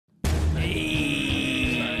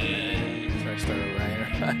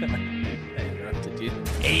interrupted you.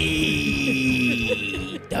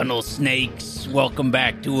 Hey, Tunnel Snakes. Welcome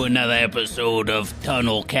back to another episode of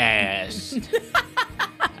Tunnel Cast.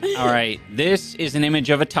 All right, this is an image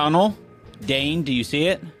of a tunnel. Dane, do you see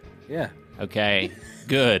it? Yeah. Okay,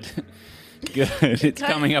 good. Good. It's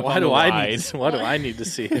coming up on the wide. Why do I need to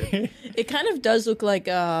see it? It kind of does look like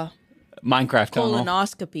a Minecraft tunnel.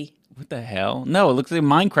 colonoscopy. What the hell? No, it looks like a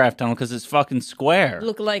Minecraft tunnel because it's fucking square.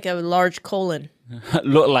 Look like a large colon.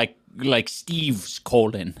 Look like Steve's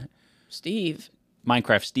colon. Steve.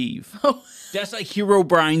 Minecraft Steve. Oh. That's like Hero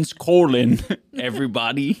Brian's colon,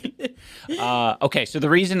 everybody. Okay, so the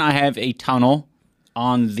reason I have a tunnel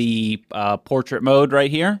on the portrait mode right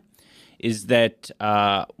here is that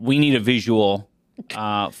we need a visual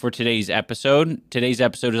for today's episode. Today's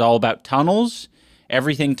episode is all about tunnels,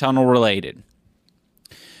 everything tunnel related.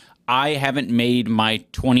 I haven't made my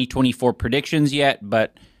 2024 predictions yet,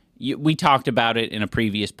 but we talked about it in a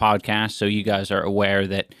previous podcast, so you guys are aware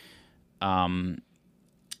that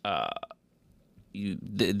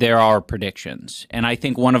there are predictions. And I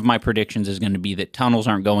think one of my predictions is going to be that tunnels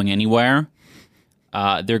aren't going anywhere.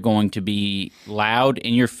 They're going to be loud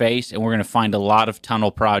in your face, and we're going to find a lot of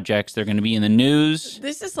tunnel projects. They're going to be in the news.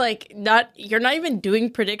 This is like you're not even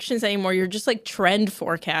doing predictions anymore. You're just like trend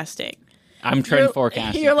forecasting. I'm trend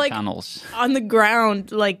forecasting you're for like tunnels. On the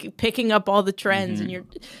ground, like picking up all the trends. And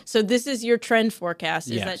so this is your trend forecast,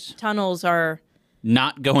 is Yes. that tunnels are...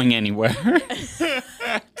 Not going anywhere.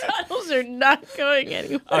 Tunnels are not going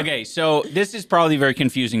anywhere. Okay, so this is probably very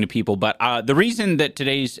confusing to people, but the reason that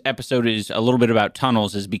today's episode is a little bit about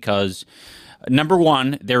tunnels is because, number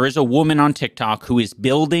one, there is a woman on TikTok who is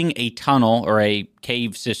building a tunnel or a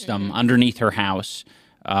cave system underneath her house.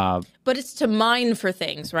 But it's to mine for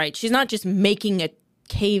things, right? She's not just making a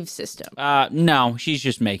cave system. No, she's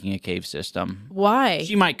just making a cave system. Why?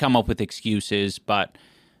 She might come up with excuses, but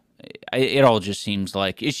it all just seems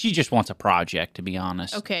like she just wants a project, to be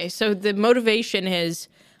honest. Okay, so the motivation is,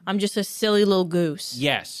 I'm just a silly little goose.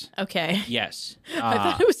 Yes. Okay. Yes. I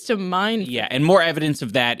thought it was to mine. Yeah, and more evidence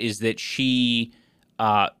of that is that she,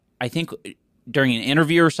 I think during an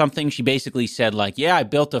interview or something, she basically said, like, yeah, I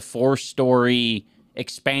built a 4-story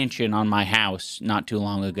expansion on my house not too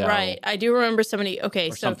long ago. Right. I do remember somebody,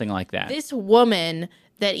 Or something like that. This woman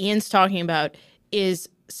that Ian's talking about is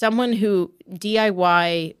someone who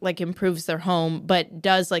DIY, like, improves their home, but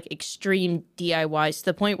does, like, extreme DIYs to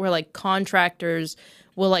the point where, like, contractors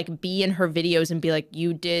will, like, be in her videos and be like,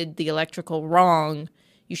 you did the electrical wrong.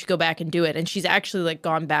 You should go back and do it. And she's actually, like,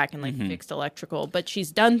 gone back and, like, fixed electrical. But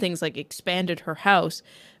she's done things like expanded her house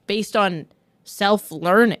based on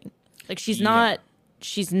self-learning. Like, she's not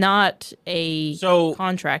a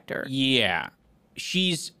contractor. Yeah.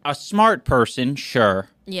 She's a smart person, sure.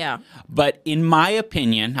 Yeah. But in my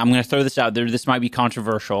opinion, I'm going to throw this out there. This might be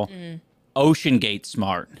controversial. OceanGate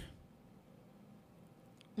smart.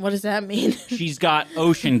 What does that mean? She's got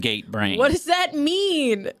OceanGate brain. What does that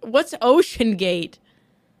mean? What's OceanGate?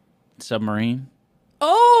 Submarine?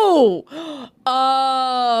 Oh,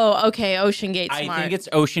 okay. OceanGate smart. I think it's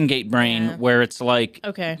OceanGate brain where it's like,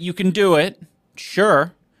 Okay. you can do it,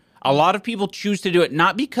 sure. A lot of people choose to do it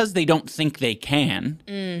not because they don't think they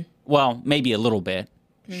can. Well, maybe a little bit,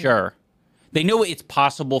 sure. They know it's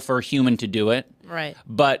possible for a human to do it. Right.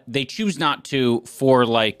 But they choose not to for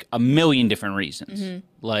like a million different reasons.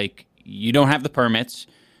 Like, you don't have the permits.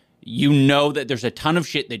 You know that there's a ton of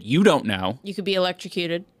shit that you don't know. You could be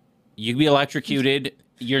electrocuted. You could be electrocuted.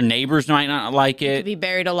 Your neighbors might not like You it. could be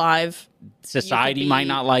buried alive. Society might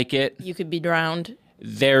not like it. You could be drowned.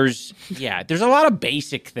 There's a lot of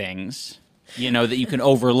basic things, that you can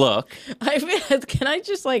overlook. Can I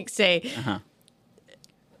just like say,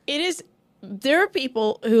 there are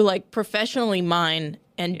people who like professionally mine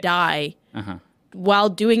and die while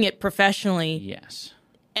doing it professionally. Yes.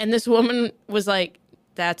 And this woman was like,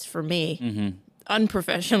 that's for me.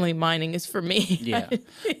 Unprofessionally mining is for me. Yeah.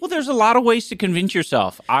 Well, there's a lot of ways to convince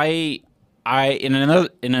yourself. I in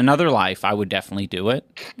another life, I would definitely do it.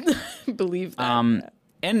 Believe that.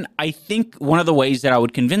 And I think one of the ways that I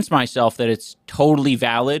would convince myself that it's totally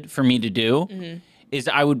valid for me to do is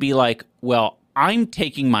I would be like, well, I'm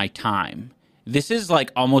taking my time. This is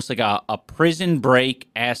like almost like a Prison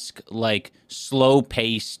Break-esque, like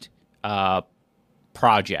slow-paced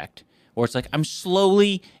project. Where it's like, I'm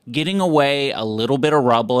slowly getting away a little bit of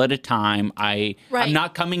rubble at a time. I'm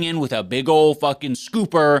not coming in with a big old fucking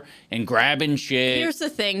scooper and grabbing shit. Here's the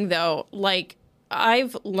thing, though. Like,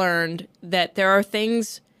 I've learned that there are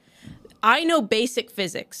things... I know basic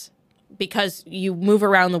physics because you move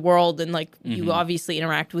around the world and, like, you obviously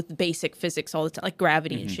interact with basic physics all the time, like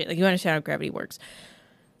gravity and shit. Like, you understand how gravity works.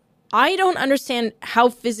 I don't understand how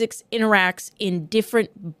physics interacts in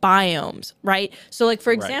different biomes, right? So, like,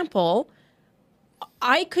 for example,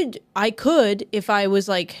 I could, if I was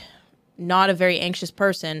like not a very anxious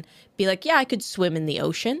person, be like, yeah, I could swim in the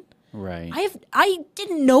ocean. Right. I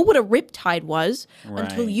didn't know what a riptide was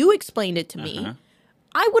until Right. you explained it to me.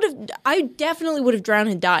 I definitely would have drowned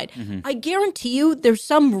and died. I guarantee you there's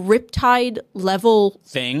some riptide level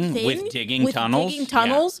Thing with digging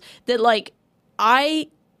tunnels? That, like, I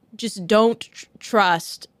just don't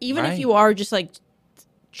trust, even if you are just like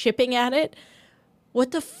chipping at it.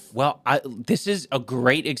 What the Well, this is a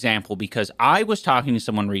great example because I was talking to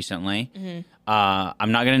someone recently.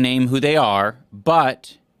 I'm not going to name who they are,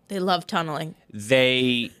 but they love tunneling.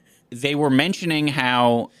 They were mentioning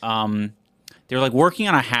how they were like working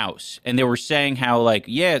on a house, and they were saying how, like,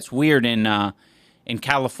 yeah, it's weird in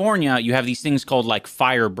California you have these things called like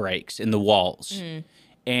fire breaks in the walls.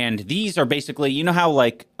 And these are basically, you know how,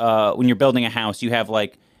 like, when you're building a house, you have,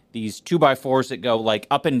 like, these 2x4s that go, like,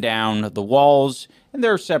 up and down the walls, and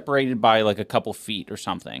they're separated by, like, a couple feet or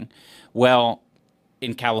something. Well,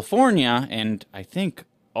 in California, and I think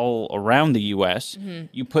all around the U.S.,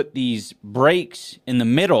 you put these breaks in the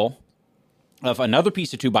middle of another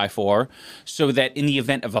piece of 2x4 so that in the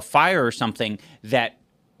event of a fire or something, that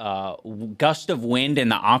gust of wind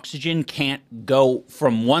and the oxygen can't go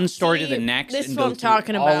from one story to the next. This and is go what I'm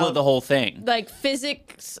talking all about. of the whole thing. Like,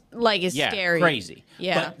 physics, like, is scary. Crazy.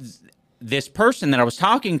 Yeah. But this person that I was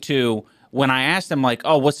talking to, when I asked them, like,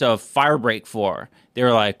 oh, what's a fire break for? They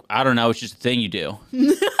were like, I don't know, it's just a thing you do.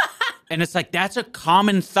 And it's like, that's a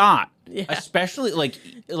common thought. Yeah. Especially, like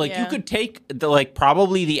you could take the, like,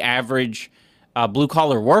 probably the average blue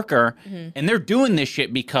collar worker, and they're doing this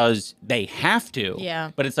shit because they have to.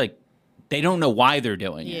 Yeah. But it's like they don't know why they're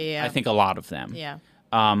doing it. Yeah. I think a lot of them. Yeah.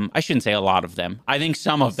 I shouldn't say a lot of them. I think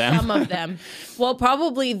some of them. Some of them. Well,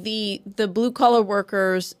 probably the blue collar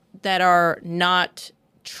workers that are not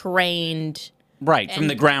trained. Right, from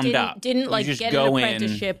the ground didn't, up. Didn't, like, just get go an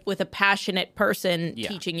apprenticeship with a passionate person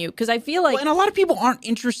teaching you. Because I feel like... Well, and a lot of people aren't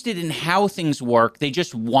interested in how things work. They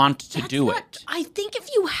just want to do it. I think if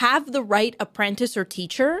you have the right apprentice or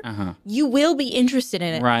teacher, you will be interested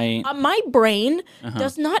in it. Right. My brain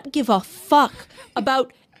does not give a fuck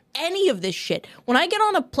about any of this shit. When I get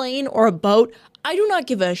on a plane or a boat, I do not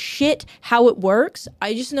give a shit how it works.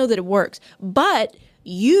 I just know that it works. But...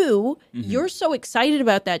 you're so excited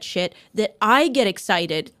about that shit that I get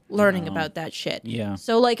excited learning about that shit. Yeah.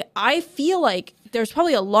 So, like, I feel like there's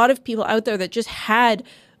probably a lot of people out there that just had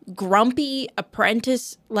grumpy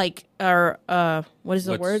apprentice, like, or what is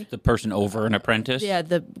the word? The person over an apprentice? Yeah,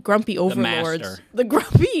 the grumpy overlords. master. The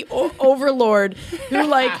grumpy overlord who,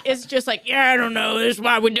 like, is just like, yeah, I don't know, this is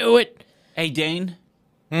why we do it. Hey, Dane?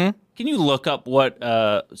 Can you look up what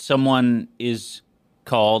someone is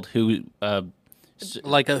called who...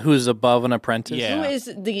 Like who's above an apprentice? Yeah. Who is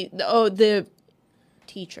the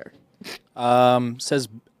teacher? Says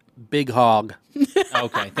Big Hog.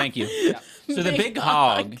 Okay, thank you. So the big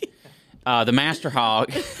hog, the master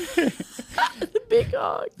hog, The big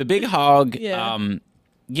hog. the big hog,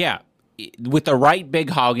 Yeah. with the right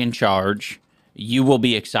big hog in charge, you will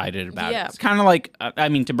be excited about Yeah. it. It's kind of like, I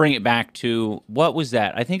mean, to bring it back to, what was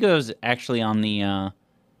that? I think it was actually on the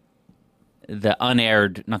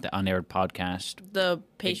unaired, not the unaired podcast, The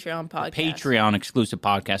Patreon podcast. Patreon exclusive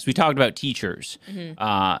podcast. We talked about teachers.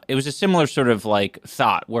 It was a similar sort of like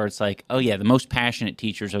thought where it's like, oh yeah, the most passionate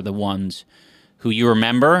teachers are the ones who you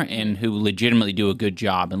remember and who legitimately do a good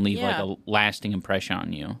job and leave like a lasting impression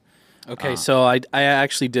on you. Okay, so I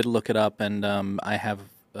actually did look it up, and I have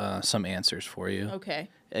some answers for you. Okay.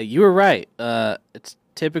 You were right. It's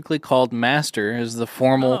typically called master is the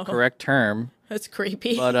formal correct term, That's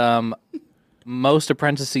creepy. but most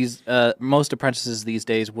apprentices these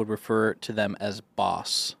days would refer to them as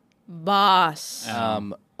boss. Boss.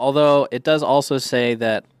 Although it does also say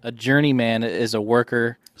that a journeyman is a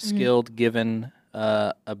worker skilled given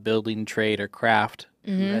a building trade or craft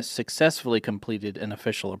who has successfully completed an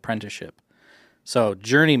official apprenticeship. So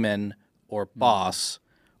journeyman or boss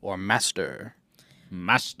or master.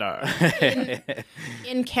 Master.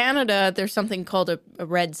 In Canada, there's something called a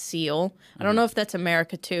red seal. I don't know if that's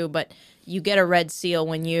America too, but you get a red seal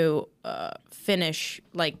when you finish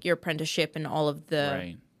like your apprenticeship and all of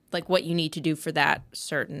the like what you need to do for that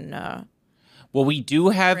certain. Well, we do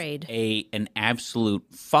have trade. an absolute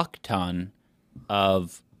fuck ton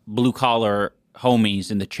of blue collar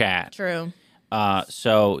homies in the chat. True.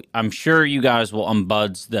 So I'm sure you guys will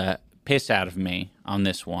unbuzz the piss out of me on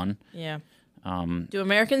this one. Yeah. Do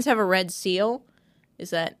Americans have a red seal?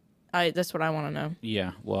 Is that that's what I want to know.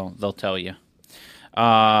 Yeah, well, they'll tell you.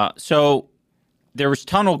 So there was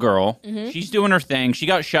Tunnel Girl. She's doing her thing. She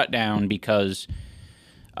got shut down because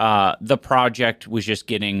the project was just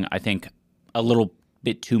getting, I think, a little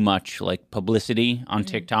bit too much like publicity on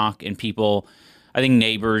TikTok, and people, I think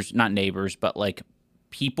not neighbors, but like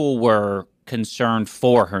people were concerned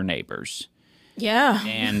for her neighbors. Yeah.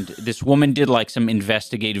 And this woman did like some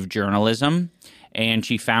investigative journalism, and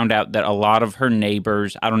she found out that a lot of her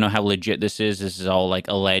neighbors, I don't know how legit this is all like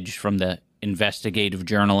alleged from the investigative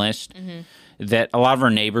journalist, that a lot of her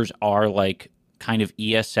neighbors are like kind of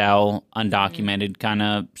ESL, undocumented kind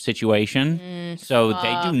of situation. So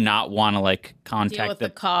they do not want to like contact deal with the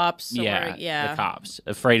cops. the cops,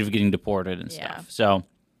 afraid of getting deported and Yeah. stuff. So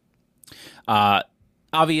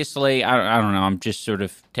obviously, I don't know. I'm just sort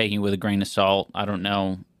of taking it with a grain of salt. I don't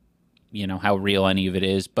know, how real any of it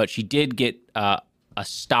is. But she did get a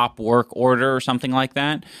stop work order or something like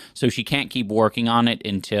that. So she can't keep working on it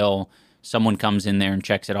until someone comes in there and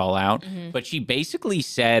checks it all out. But she basically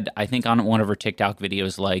said, I think on one of her TikTok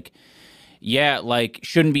videos, like, yeah, like,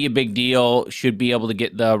 shouldn't be a big deal, should be able to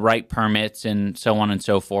get the right permits and so on and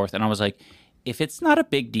so forth. And I was like, if it's not a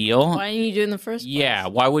big deal, Why didn't you do it in the first place? yeah,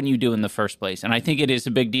 why wouldn't you do it in the first place? And I think it is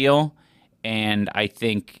a big deal, and I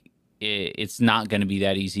think it's not going to be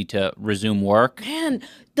that easy to resume work. Man,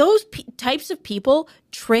 those types of people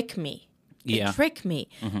trick me. They Yeah. trick me.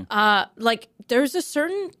 Like, there's a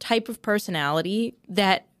certain type of personality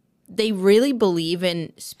that they really believe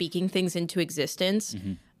in speaking things into existence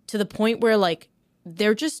to the point where, like,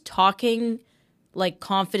 they're just talking, like,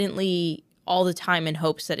 confidently all the time in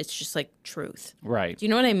hopes that it's just, like, truth. Right. Do you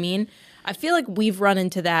know what I mean? I feel like we've run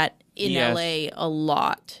into that in Yes. LA a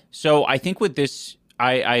lot. So I think with this,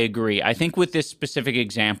 I agree. I think with this specific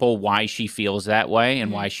example, why she feels that way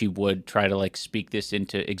and why she would try to like speak this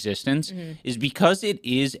into existence is because it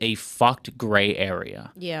is a fucked gray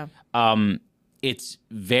area. Yeah. It's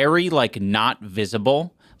very like not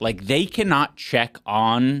visible. Like they cannot check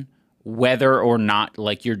on whether or not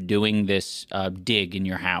like you're doing this dig in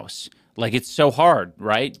your house. Like it's so hard,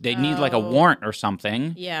 right? They need like a warrant or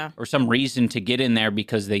something. Yeah. Or some reason to get in there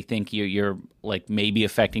because they think you're like maybe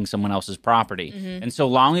affecting someone else's property. And so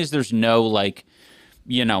long as there's no like,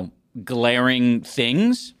 glaring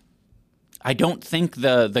things, I don't think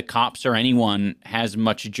the cops or anyone has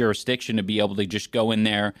much jurisdiction to be able to just go in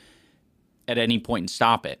there at any point and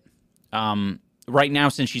stop it. Right now,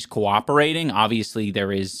 since she's cooperating, obviously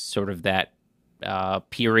there is sort of that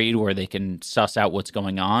period where they can suss out what's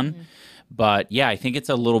going on. But yeah, I think it's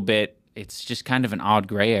a little bit, it's just kind of an odd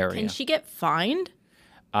gray area. Can she get fined?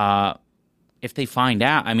 If they find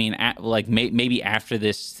out, I mean, maybe after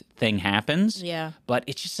this thing happens. Yeah. But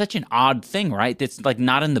it's just such an odd thing, right? It's like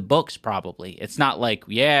not in the books probably. It's not like,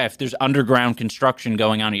 yeah, if there's underground construction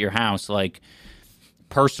going on at your house, like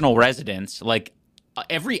personal residence, like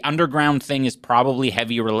every underground thing is probably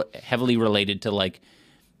heavily related to like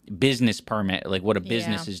business permit, like what a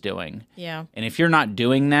business is doing. Yeah. And if you're not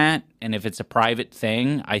doing that, and if it's a private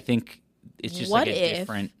thing, I think it's just What like a if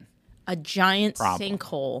different a giant problem.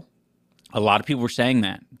 sinkhole? A lot of people were saying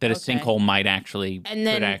that a Okay. sinkhole might actually And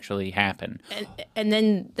then- could actually happen. And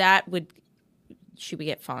then should we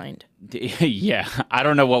get fined? Yeah, I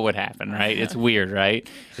don't know what would happen, right? It's weird, right?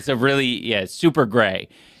 It's it's super gray.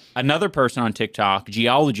 Another person on TikTok,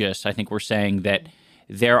 geologists, I think were saying that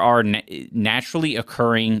there are naturally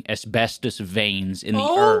occurring asbestos veins in the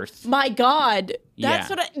earth. Oh my God. That's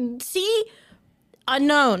Yeah. see?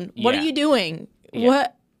 Unknown. What are Yeah. you doing? Yeah.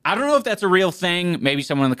 What? I don't know if that's a real thing. Maybe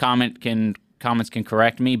someone in the comments can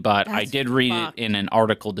correct me, but I That's did read fucked. it in an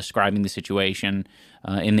article describing the situation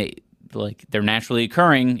they're naturally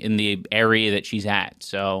occurring in the area that she's at.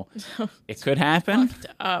 So it could happen.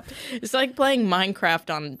 Up. It's like playing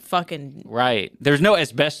Minecraft on fucking. Right. There's no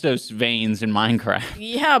asbestos veins in Minecraft.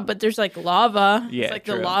 Yeah, but there's like lava. Yeah, it's like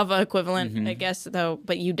true. the lava equivalent, I guess, though.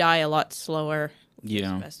 But you die a lot slower.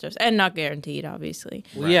 Yeah. Asbestos. And not guaranteed, obviously.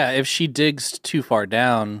 Well, yeah, if she digs too far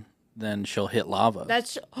down, then she'll hit lava.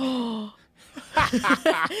 That's.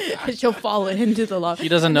 She'll fall into the lava. She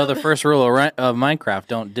doesn't know the first rule of Minecraft: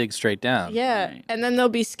 don't dig straight down. Yeah, and then there'll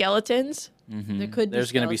be skeletons. There could be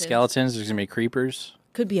There's going to be skeletons. There's going to be creepers.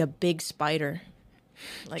 Could be a big spider,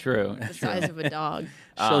 like True. the size of a dog.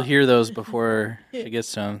 She'll hear those before she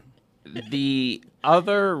gets to them. The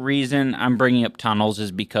other reason I'm bringing up tunnels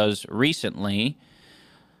is because recently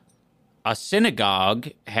a synagogue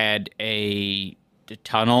had a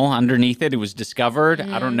tunnel underneath it. It was discovered.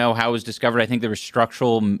 I don't know how it was discovered. I think there were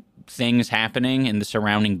structural things happening in the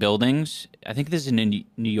surrounding buildings. I think this is in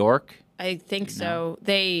New York. I think so.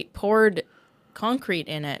 They poured concrete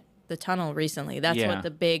in it. the tunnel recently. That's Yeah. what the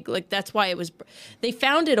big, like, that's why it was, they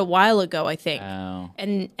found it a while ago, I think. Oh.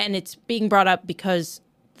 And it's being brought up because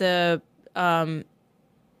when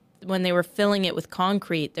they were filling it with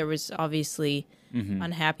concrete, there was obviously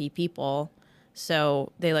unhappy people.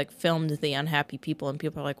 So they like filmed the unhappy people, and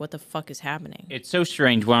people are like, what the fuck is happening? It's so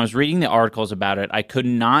strange. When I was reading the articles about it, I could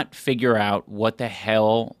not figure out what the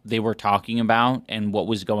hell they were talking about and what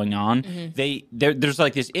was going on. There's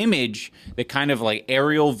like this image that kind of like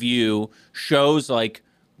aerial view shows like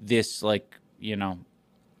this, like, you know,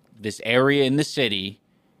 this area in the city,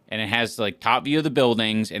 and it has like top view of the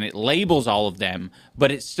buildings, and it labels all of them,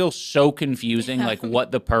 but it's still so confusing, like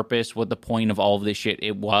what the purpose, what the point of all of this shit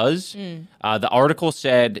it was. The article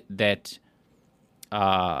said that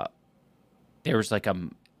there was like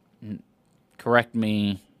correct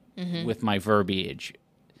me with my verbiage,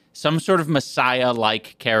 some sort of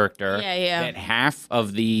Messiah-like character that half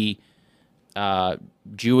of the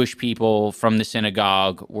Jewish people from the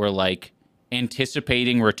synagogue were like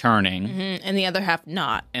anticipating returning, And the other half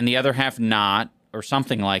not. or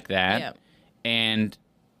something like that. Yeah. And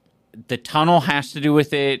the tunnel has to do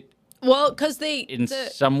with it Well, because in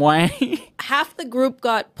some way. half the group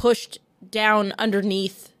got pushed down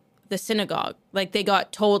underneath the synagogue. Like they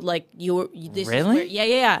got told, like, this Really? is where,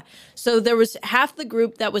 yeah. So there was half the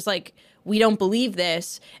group that was like, we don't believe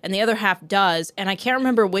this, and the other half does. And I can't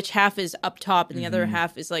remember which half is up top and the other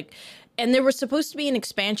half is like, and there was supposed to be an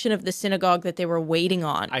expansion of the synagogue that they were waiting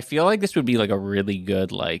on. I feel like this would be like a really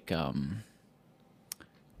good like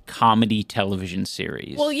comedy television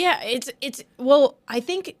series. Well, yeah, it's well, I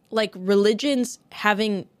think like religions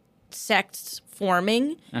having sects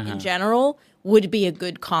forming in general would be a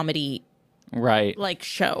good comedy right. like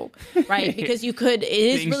show, right? Because you could, it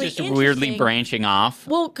is Things really just weirdly interesting. branching off.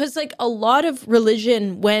 Well, because like a lot of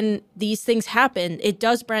religion, when these things happen, it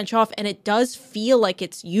does branch off, and it does feel like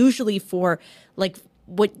it's usually for like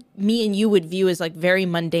what me and you would view as like very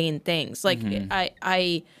mundane things. Like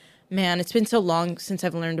I man, it's been so long since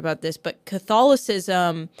I've learned about this, but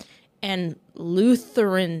Catholicism and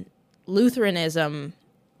Lutheranism,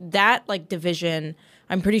 that like division,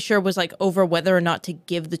 I'm pretty sure was like over whether or not to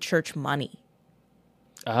give the church money.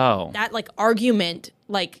 Oh. That like argument,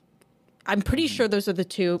 like I'm pretty sure those are the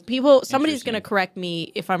two people. Somebody's going to correct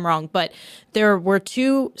me if I'm wrong, but there were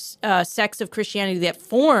two sects of Christianity that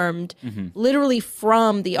formed literally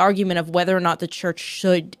from the argument of whether or not the church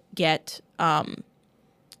should get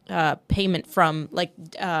payment from like.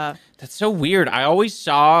 That's so weird. I always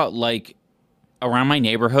saw like around my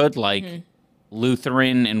neighborhood like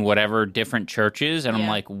Lutheran and whatever different churches, and I'm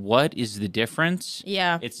like, what is the difference?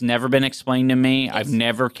 Yeah. It's never been explained to me. I've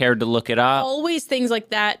never cared to look it up. Always things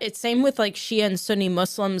like that. It's same with like Shia and Sunni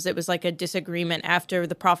Muslims. It was like a disagreement after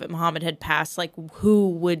the Prophet Muhammad had passed, like who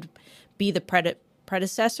would be the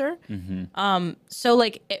predecessor. So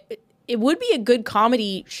like it would be a good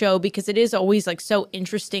comedy show because it is always like so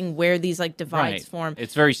interesting where these like divides form.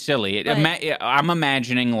 It's very silly. I'm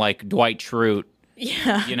imagining like Dwight Schrute,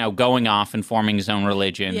 you know, going off and forming his own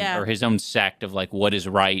religion or his own sect of like what is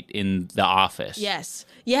right in the office. Yes.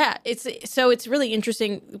 Yeah. It's really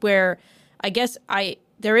interesting where I guess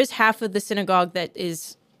there is half of the synagogue that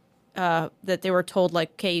is that they were told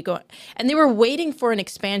like, okay, you go, and they were waiting for an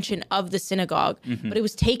expansion of the synagogue, but it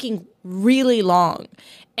was taking really long.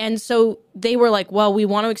 And so they were like, well, we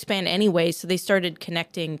want to expand anyway. So they started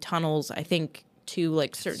connecting tunnels, I think, to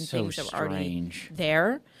like certain things that were already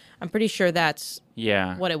there. I'm pretty sure that's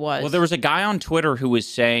what it was. Well, there was a guy on Twitter who was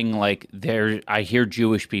saying, like, I hear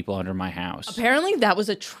Jewish people under my house. Apparently that was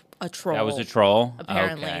a troll. That was a troll?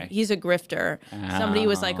 Apparently. Okay. He's a grifter. Somebody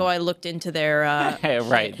was like, I looked into their...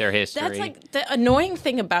 their history. That's like, the annoying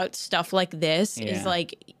thing about stuff like this is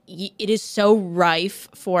like, it is so rife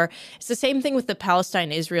for... It's the same thing with the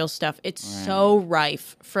Palestine-Israel stuff. It's so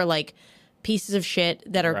rife for like pieces of shit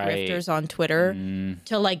that are grifters on Twitter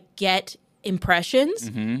to like get impressions,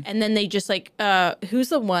 and then they just like who's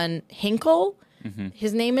the one, Hinkle,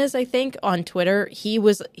 his name is, I think, on Twitter. He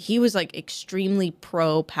was like extremely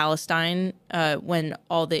pro Palestine when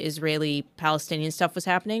all the Israeli Palestinian stuff was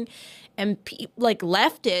happening, and like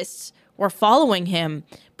leftists were following him,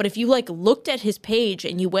 but if you like looked at his page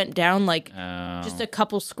and you went down like just a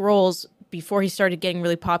couple scrolls before he started getting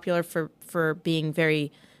really popular for being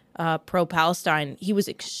very pro-Palestine, he was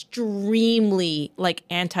extremely like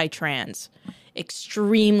anti-trans,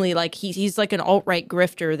 extremely like he's like an alt-right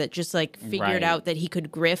grifter that just like figured out that he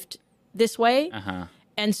could grift this way.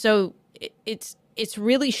 And so it's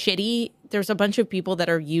really shitty. There's a bunch of people that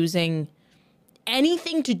are using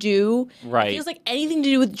anything to do, it feels like anything to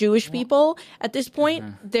do with Jewish people at this point,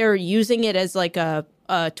 they're using it as like a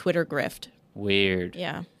Twitter grift. Weird.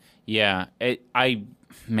 Yeah. Yeah, I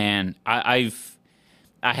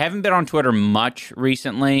haven't been on Twitter much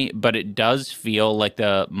recently, but it does feel like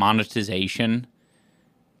the monetization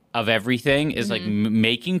of everything is like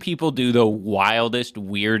making people do the wildest,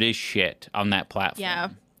 weirdest shit on that platform. Yeah.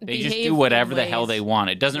 They just Behave do whatever in the hell ways. they want.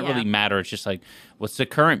 It doesn't really matter. It's just like, what's the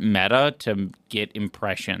current meta to get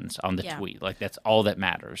impressions on the tweet? Like, that's all that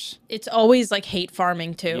matters. It's always like hate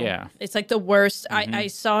farming too. Yeah. It's like the worst. I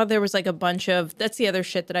saw there was like a bunch of, that's the other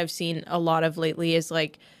shit that I've seen a lot of lately is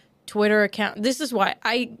like Twitter account. This is why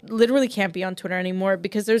I literally can't be on Twitter anymore,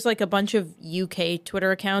 because there's like a bunch of UK Twitter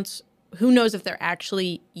accounts. Who knows if they're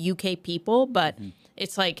actually UK people, but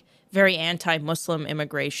it's like very anti-Muslim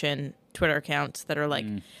immigration Twitter accounts that are like,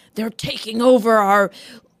 they're taking over our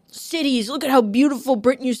cities. Look at how beautiful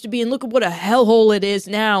Britain used to be, and look at what a hellhole it is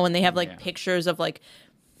now. And they have like pictures of like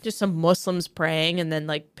just some Muslims praying, and then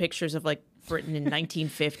like pictures of like Britain in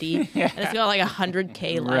 1950, and it's got like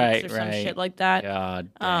 100K likes or some shit like that. God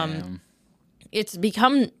damn. It's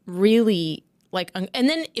become really like, and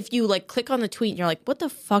then if you like click on the tweet, and you're like, what the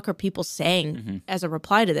fuck are people saying as a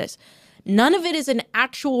reply to this? None of it is an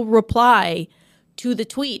actual reply to the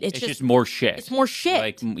tweet. It's just more shit. It's more shit.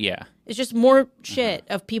 Like, yeah. It's just more shit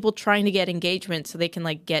of people trying to get engagement so they can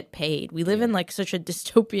like get paid. We live in like such a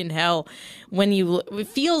dystopian hell when it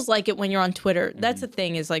feels like it when you're on Twitter. That's the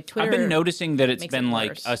thing is like Twitter. I've been noticing that it's been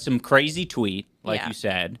like worse. some crazy tweet, like you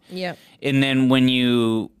said. Yeah. And then when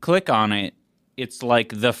you click on it, it's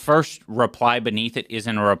like the first reply beneath it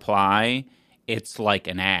isn't a reply. It's like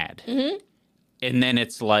an ad. And then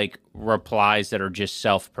it's like replies that are just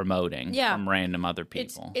self-promoting from random other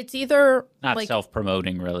people. It's either not like,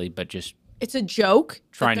 self-promoting really, but just it's a joke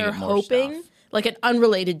trying that to they're get more hoping stuff. like an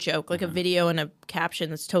unrelated joke, like a video and a caption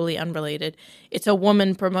that's totally unrelated. It's a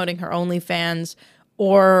woman promoting her OnlyFans,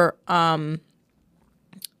 or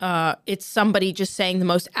it's somebody just saying the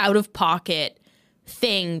most out-of-pocket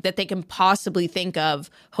thing that they can possibly think of,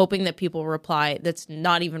 hoping that people reply that's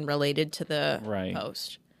not even related to the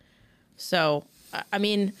post. So, I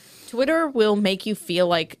mean, Twitter will make you feel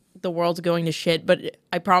like the world's going to shit, but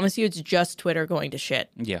I promise you it's just Twitter going to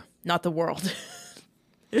shit. Yeah. Not the world.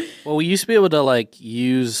 Well, we used to be able to like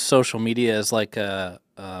use social media as like a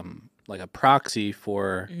proxy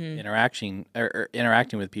for interacting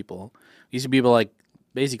with people. We used to be able to like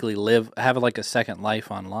basically have like a second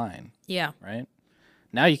life online. Yeah. Right?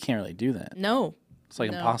 Now you can't really do that. No. It's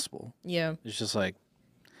like impossible. Yeah. It's just like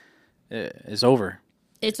it's over.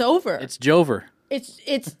 It's over. It's Jover.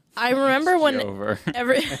 It's I remember when over.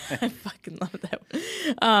 I fucking love that.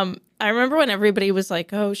 I remember when everybody was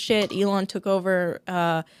like, "Oh shit, Elon took over.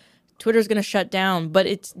 Twitter's going to shut down." But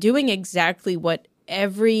it's doing exactly what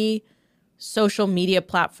every social media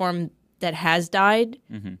platform that has died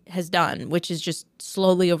has done, which is just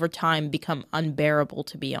slowly over time become unbearable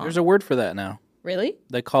to be on. There's a word for that now. Really?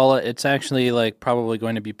 They call it. It's actually like probably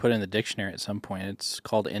going to be put in the dictionary at some point. It's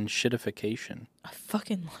called "inshitification." I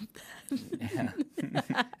fucking love that. Yeah,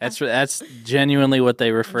 that's genuinely what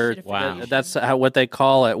they refer. Wow. That's what they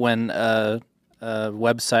call it when a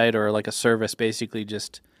website or like a service basically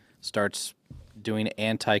just starts doing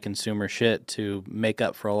anti-consumer shit to make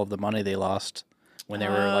up for all of the money they lost when they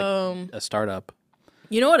were like a startup.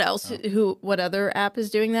 You know what else? What other app is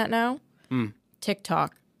doing that now?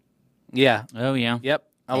 TikTok. Yeah. Oh, yeah. Yep.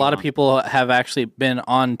 A lot of people have actually been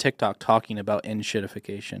on TikTok talking about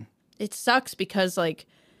inshitification. It sucks because, like,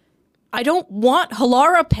 I don't want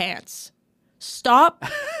Halara pants. Stop.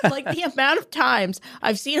 Like, the amount of times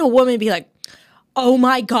I've seen a woman be like, oh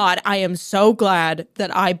my God, I am so glad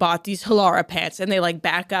that I bought these Halara pants. And they, like,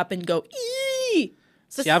 back up and go, eee.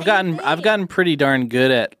 See, I've gotten pretty darn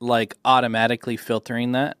good at, like, automatically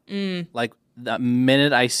filtering that. Like, the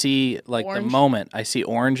minute I see, like, Orange? the moment I see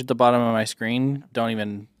orange at the bottom of my screen, don't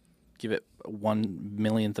even give it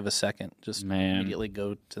 1/1,000,000th of a second. Just immediately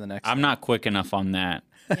go to the next. I'm not quick enough on that.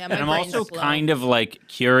 Yeah, my And I'm brain's also slow. kind of like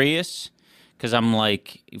curious because I'm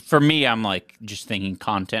like, for me, I'm like just thinking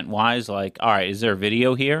content wise, like, all right, is there a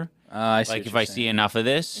video here? I see Like what if you're I saying. see enough of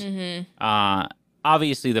this,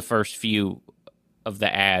 obviously the first few of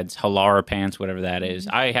the ads, Halara pants, whatever that is,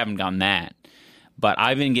 I haven't gotten that, but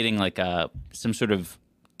I've been getting like some sort of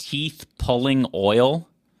teeth pulling oil,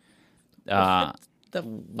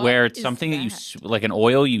 where it's something that you like an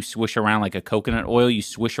oil you swish around, like a coconut oil you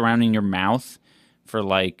swish around in your mouth for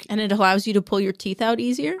like. And it allows you to pull your teeth out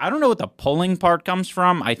easier? I don't know what the pulling part comes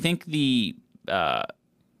from. I think it's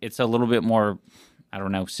a little bit more, I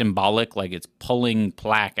don't know, symbolic, like it's pulling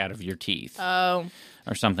plaque out of your teeth. Oh.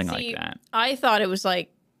 Or something like that. I thought it was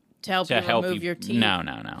like To help you remove your teeth. No.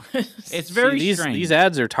 It's very strange. These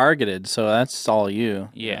ads are targeted, so that's all you.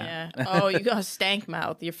 Yeah. Oh, you got a stank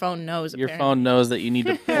mouth. Your phone knows. Your phone knows that you need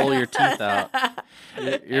to pull your teeth out.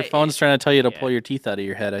 Your phone's trying to tell you to pull your teeth out of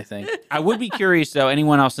your head, I think. I would be curious, though,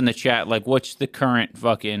 anyone else in the chat, like, what's the current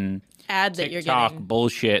fucking ad that you're TikTok getting?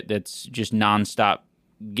 bullshit that's just nonstop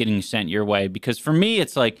getting sent your way? Because for me,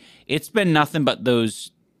 it's like, it's been nothing but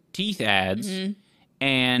those teeth ads,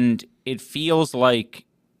 and it feels like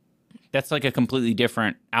that's like a completely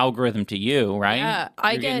different algorithm to you, right? Yeah,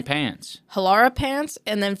 You're getting pants. Halara pants,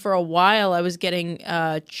 and then for a while I was getting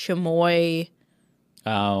chamoy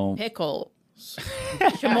pickle.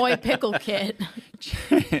 Chamoy pickle kit.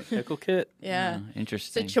 Pickle kit? Yeah.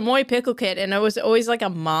 Interesting. It's a chamoy pickle kit, and it was always like a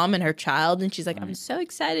mom and her child, and she's like, I'm so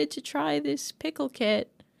excited to try this pickle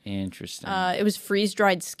kit. Interesting. It was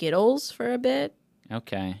freeze-dried Skittles for a bit.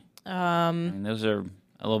 Okay. I mean, those are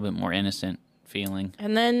a little bit more innocent feeling.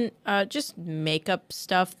 And then just makeup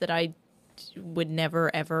stuff that I would never,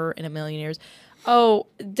 ever in a million years. Oh,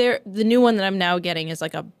 the new one that I'm now getting is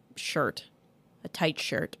like a shirt, a tight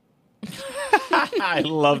shirt. I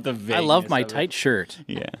love the vagueness I love my of it. tight shirt.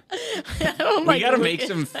 Yeah. Oh We got to make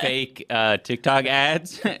some fake TikTok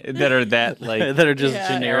ads that are that like that are just Yeah.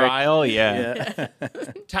 generic. sterile. Yeah.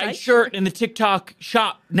 Tight shirt in the TikTok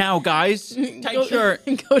shop now, guys. Tight shirt.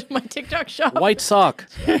 Go to my TikTok shop. White sock.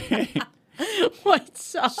 White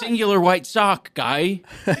sock Singular white sock, guy.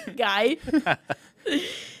 guy.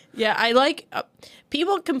 Yeah, I like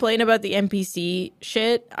people complain about the NPC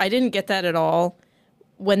shit. I didn't get that at all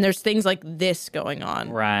when there's things like this going on.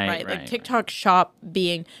 Right. Like TikTok shop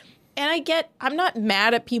being, and I'm not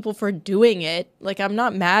mad at people for doing it. Like, I'm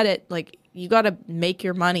not mad at, like, you got to make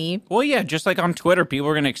your money. Well, yeah, just like on Twitter, people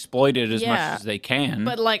are going to exploit it as much Yeah. as they can.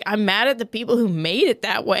 But, like, I'm mad at the people who made it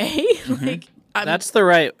that way. Like, That's the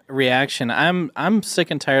right reaction. I'm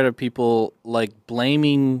sick and tired of people like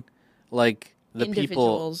blaming like the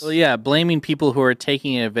Individuals. people. Well, yeah, blaming people who are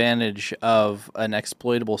taking advantage of an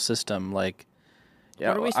exploitable system. Like, What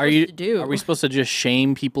are we supposed to do? Are we supposed to just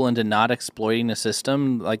shame people into not exploiting the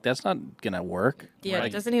system? Like, that's not gonna work. yeah,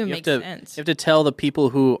 Like, it doesn't even you make have to, sense. You have to tell the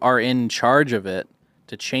people who are in charge of it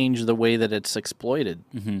to change the way that it's exploited.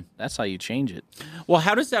 That's how you change it. Well,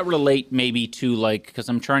 how does that relate maybe to like, because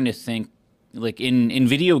I'm trying to think, like in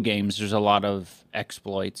video games, there's a lot of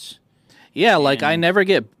exploits. Yeah, like I never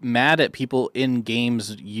get mad at people in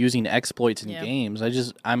games using exploits in Yep.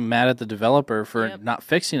 games. I'm mad at the developer for Yep. not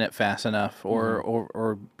fixing it fast enough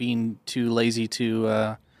or being too lazy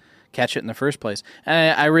to catch it in the first place.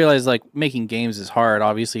 And I realize like making games is hard.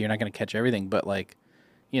 Obviously, you're not going to catch everything, but like,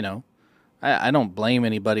 you know, I don't blame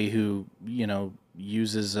anybody who, you know,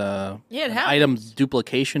 uses it an happens. item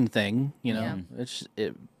duplication thing. You know,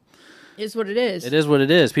 it Is what it is. is what it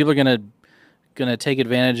is. People are gonna take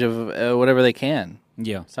advantage of whatever they can.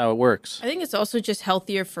 Yeah. That's how it works. I think it's also just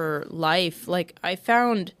healthier for life. Like, I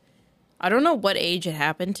found, I don't know what age it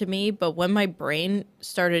happened to me, but when my brain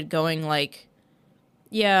started going like,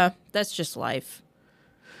 yeah, that's just life.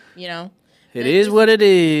 You know? It is what it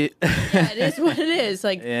is. Yeah, it is what it is.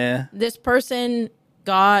 Like, Yeah. this person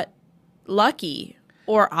got lucky,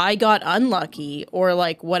 or I got unlucky, or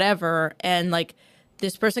like whatever. And like,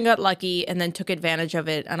 this person got lucky and then took advantage of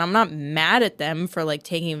it. And I'm not mad at them for like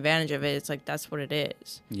taking advantage of it. It's like, that's what it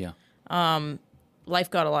is. Yeah. Life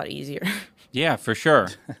got a lot easier. Yeah, for sure.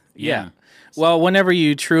 Yeah. Well, whenever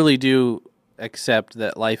you truly do accept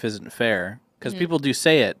that life isn't fair, because people do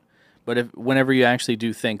say it, but whenever you actually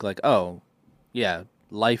do think like, oh, yeah,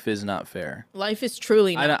 life is not fair. Life is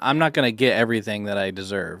truly not. I'm not going to get everything that I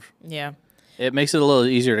deserve. Yeah. It makes it a little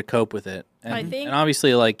easier to cope with it. And, I think- and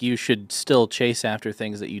obviously, like, you should still chase after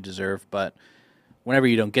things that you deserve, but whenever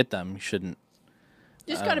you don't get them, you shouldn't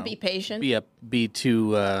Just got to be patient. be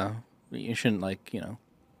too, you shouldn't, like, you know,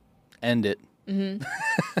 end it.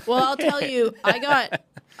 Well, I'll tell you, I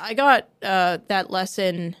got that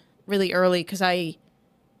lesson really early because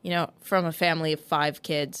from a family of 5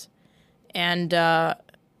 kids, and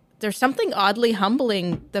there's something oddly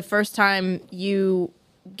humbling the first time you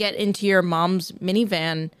get into your mom's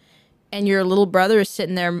minivan and your little brother is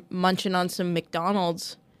sitting there munching on some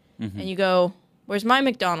McDonald's, and you go, "Where's my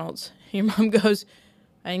McDonald's?" Your mom goes,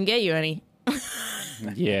 "I didn't get you any."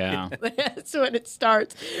 Yeah. That's when it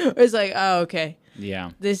starts. It's like, oh, okay.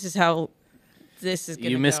 Yeah. This is how this is going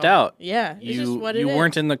to You missed go. out. Yeah. It's just what it you is.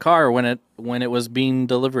 weren't in the car when it was being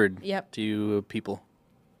delivered Yep. to you people.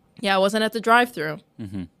 Yeah, I wasn't at the drive-thru.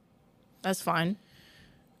 Mm-hmm. That's fine.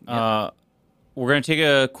 We're going to take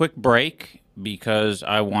a quick break because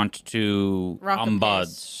I want to Rock a iDubbbz.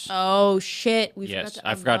 piss. Oh, shit. We Yes, forgot to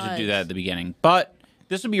I forgot to do unbuzz. that at the beginning. But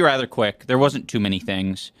This will be rather quick. There wasn't too many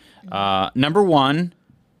things. Number one,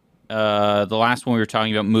 the last one we were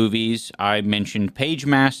talking about movies, I mentioned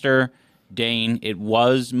Pagemaster. Dane, it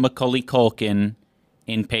was Macaulay Culkin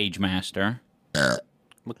in Pagemaster.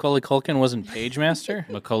 Macaulay Culkin wasn't Pagemaster?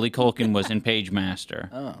 Macaulay Culkin was in Pagemaster.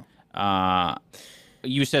 Oh.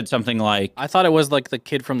 You said something like... I thought it was like the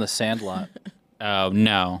kid from The Sandlot. Oh,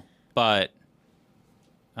 no. But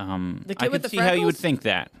The kid I with could the see how you would freckles? think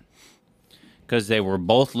that. Because they were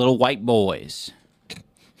both little white boys.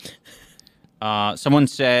 Someone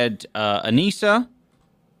said, Anisa,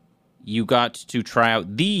 you got to try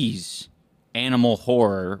out these animal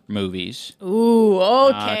horror movies. Ooh,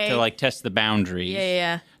 okay. To like test the boundaries.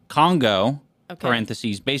 Yeah. Congo, Okay.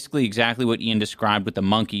 parentheses, basically exactly what Ian described with the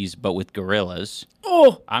monkeys, but with gorillas.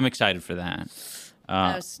 Oh, I'm excited for that.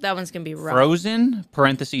 that one's gonna be rough. Frozen,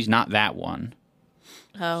 parentheses, not that one.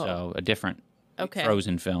 Oh, So a different okay.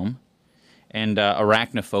 Frozen film. And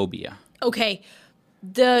Arachnophobia. Okay,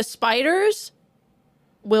 the spiders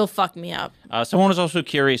will fuck me up. Someone was also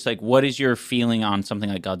curious, like, what is your feeling on something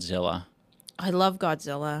like Godzilla? I love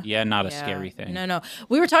Godzilla. Yeah, not a Yeah. scary thing. No.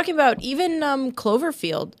 We were talking about even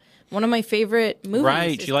Cloverfield. One of my favorite movies.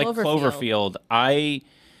 Right, is she liked Cloverfield. I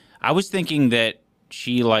was thinking that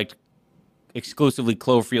she liked exclusively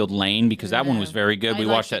Cloverfield Lane because that one was very good. We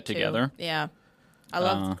watched that together. Yeah, I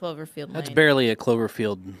loved Cloverfield. That's Lane. barely a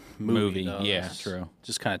Cloverfield movie. though. Yeah, It's true.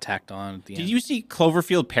 Just kind of tacked on at the Did end. you see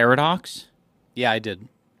Cloverfield Paradox? Yeah, I did.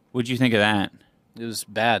 What'd you think of that? It was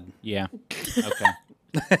bad. Yeah. Okay.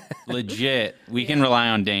 Legit. We can rely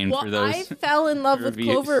on Dane Well, for those. I fell in love with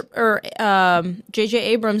reviews. J.J.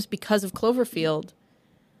 Abrams because of Cloverfield,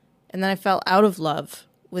 and then I fell out of love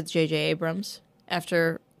with J.J. Abrams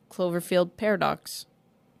after Cloverfield Paradox.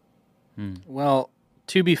 Well,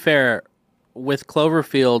 to be fair, with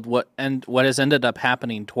Cloverfield, what has ended up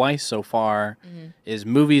happening twice so far is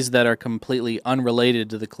movies that are completely unrelated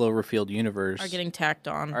to the Cloverfield universe Are getting tacked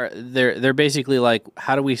on. they're basically like,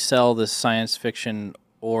 how do we sell this science fiction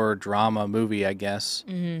or drama movie, I guess?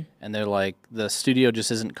 And they're like, the studio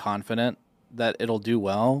just isn't confident that it'll do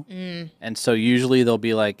well, and so usually they'll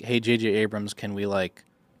be like, hey, J.J. Abrams, can we like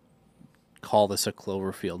call this a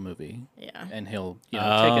Cloverfield movie? Yeah, And he'll take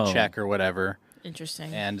Oh. a check or whatever.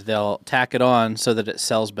 interesting. And they'll tack it on so that it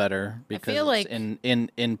sells better because feel like- it's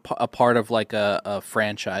in a part of like a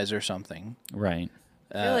franchise or something. Right.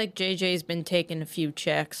 I feel like JJ's been taking a few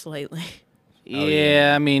checks lately.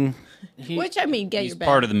 Yeah, I mean, Which, I mean, get He's your back.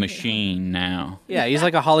 part of the machine now. yeah, he's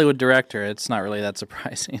like a Hollywood director. It's not really that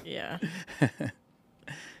surprising. Yeah.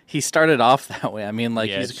 He started off that way. I mean, like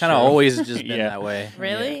Yeah, he's it's kind of true. always just been Yeah. that way.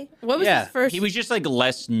 Really? What was Yeah. his first? He was just like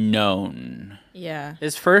less known. Yeah.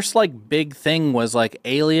 His first like big thing was like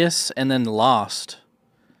Alias and then Lost,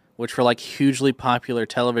 which were like hugely popular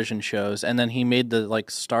television shows, and then he made the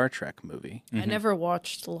like Star Trek movie. I never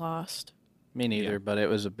watched Lost. Me neither, but it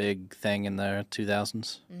was a big thing in the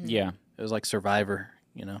 2000s. Yeah. It was like Survivor,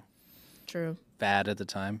 True. fad at the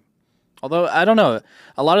time. Although, I don't know,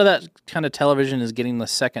 a lot of that kind of television is getting the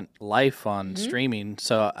second life on streaming.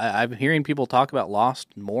 So I'm hearing people talk about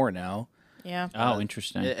Lost more now. Yeah. Oh,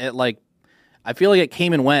 interesting. It like, I feel like it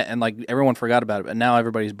came and went and like everyone forgot about it, but now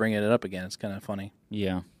everybody's bringing it up again. It's kind of funny.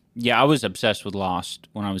 Yeah. Yeah, I was obsessed with Lost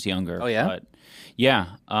when I was younger. Oh, yeah? But yeah.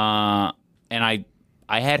 And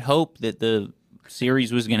I had hope that the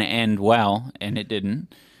series was going to end well, and it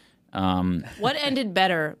didn't. What ended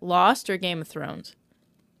better, Lost or Game of Thrones?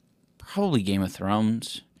 Probably Game of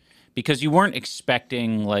Thrones. Because you weren't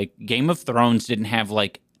expecting, like, Game of Thrones didn't have,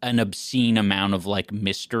 like, an obscene amount of, like,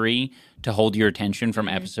 mystery to hold your attention from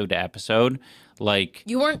episode to episode. Like,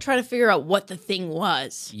 You weren't trying to figure out what the thing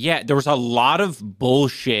was. yeah, there was a lot of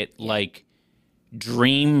bullshit, like,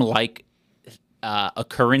 dream-like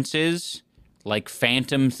occurrences, like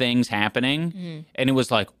phantom things happening. And it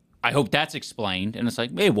was like, I hope that's explained. And it's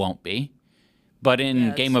like, it won't be. But in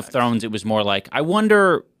it Game of sucks. Thrones, it was more like, I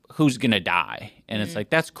wonder who's going to die. And it's like,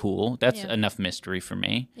 that's cool. That's Yeah. enough mystery for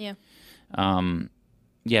me. Yeah.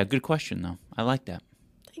 Yeah, good question, though. I like that.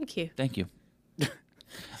 Thank you. Thank you.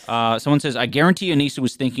 Someone says, I guarantee Anisa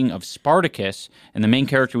was thinking of Spartacus, and the main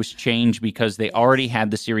character was changed because they already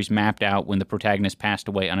had the series mapped out when the protagonist passed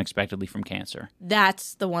away unexpectedly from cancer.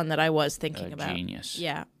 That's the one that I was thinking about. Genius.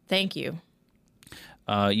 Yeah. Thank you.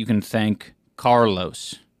 You can thank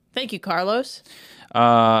Carlos. Thank you, Carlos.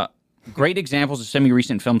 Great examples of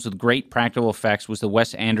semi-recent films with great practical effects was the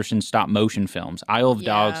Wes Anderson stop-motion films. Isle of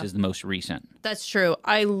Dogs Yeah. is the most recent. That's true.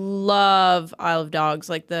 I love Isle of Dogs.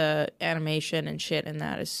 Like the animation and shit in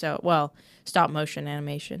that is so well. Stop motion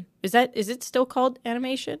animation. Is it still called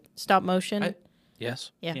animation? Stop motion?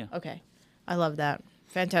 Yes. yeah. yeah. Okay. I love that.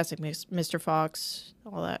 Fantastic Mr. Fox,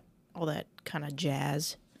 all that kind of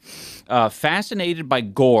jazz. Fascinated by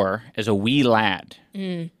gore as a wee lad.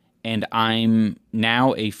 And I'm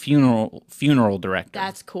now a funeral director.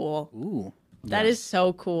 That's cool. Ooh. That is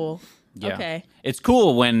so cool. Yeah. Okay. It's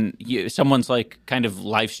cool when someone's like kind of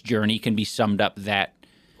life's journey can be summed up that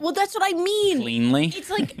Well, that's what I mean. cleanly. It's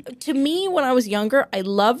like, to me, when I was younger, I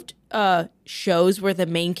loved shows where the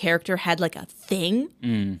main character had like a thing,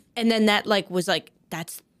 and then that like was like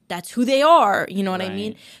that's who they are. You know what I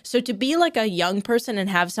mean? So to be like a young person and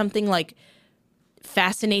have something like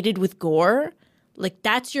fascinated with gore, like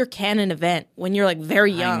that's your canon event when you're like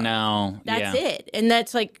very young. I know. That's it. And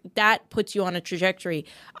that's like, that puts you on a trajectory.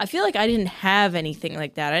 I feel like I didn't have anything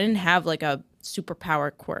like that. I didn't have like a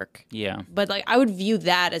superpower quirk. Yeah. But like, I would view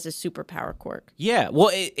that as a superpower quirk. Yeah.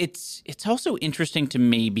 Well, it's also interesting to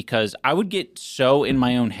me because I would get so in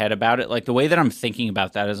my own head about it. Like the way that I'm thinking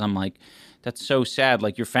about that is I'm like, that's so sad.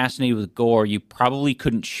 Like you're fascinated with gore. You probably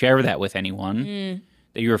couldn't share that with anyone.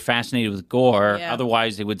 That you were fascinated with gore. Yeah.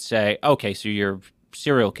 Otherwise, they would say, okay, so you're a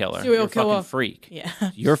serial killer. Serial you're a killer. fucking freak. Yeah.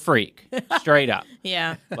 You're a freak. Straight up.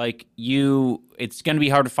 Yeah. Like it's going to be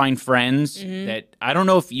hard to find friends that I don't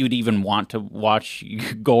know if you'd even want to watch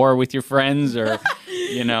gore with your friends or,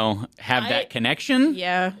 have that connection.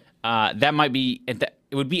 Yeah. That might be, it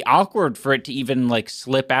would be awkward for it to even like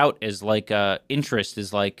slip out as like a interest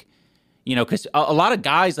is like, because a lot of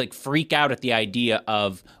guys like freak out at the idea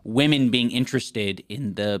of women being interested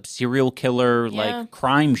in the serial killer, like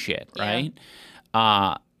crime shit, right?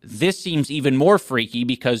 This seems even more freaky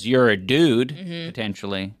because you're a dude,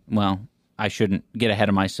 potentially. Well, I shouldn't get ahead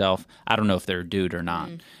of myself. I don't know if they're a dude or not.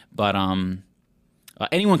 But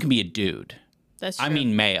anyone can be a dude. That's true. I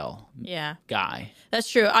mean male. Yeah. Guy. That's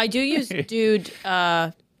true. I do use dude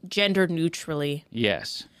gender neutrally.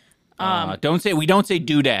 Yes. We don't say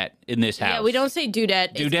dudette in this house. Yeah, we don't say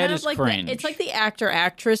dudette. Dudette it's kind is of like cringe. It's like the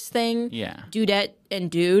actor-actress thing. Yeah. Dudette and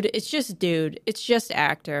dude. It's just dude. It's just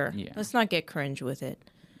actor. Yeah. Let's not get cringe with it.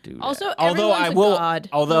 Dudette. Also, although everyone's I a will, god.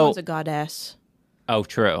 although Everyone's a goddess. oh,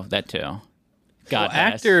 true, that too.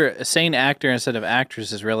 God, Saying actor instead of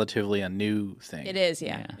actress is relatively a new thing. It is,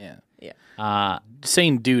 yeah. Yeah.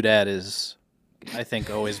 Saying dudette is, I think,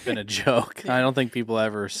 always been a joke. I don't think people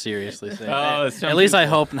ever seriously say that. At least I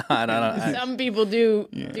hope not. Some people do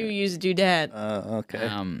use dudette.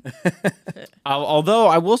 Okay. Although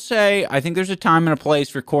I will say, I think there's a time and a place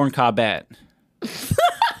for corn cobbette.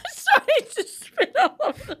 Sorry to spit all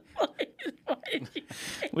over the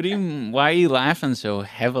place. Why are you laughing so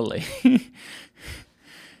heavily?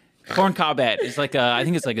 Corn cobbette is like I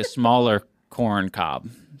think it's like a smaller corn cob.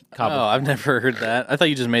 Oh, I've never heard that. I thought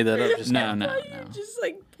you just made that up. Just No. You just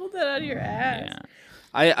like pulled that out of your ass.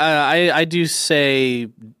 Yeah. I do say,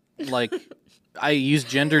 like, I use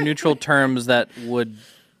gender neutral terms that would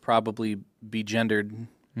probably be gendered.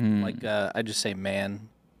 Like, I just say man.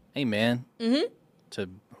 Hey, man. To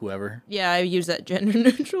whoever. Yeah, I use that gender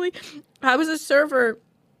neutrally. I was a server,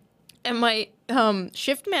 and my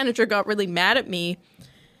shift manager got really mad at me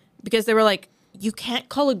because they were like, you can't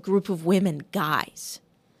call a group of women guys.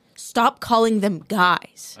 Stop calling them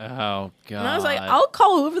guys. Oh, God. And I was like, I'll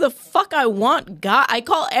call whoever the fuck I want guy. I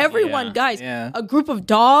call everyone guys. Yeah. A group of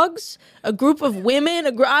dogs, a group of women.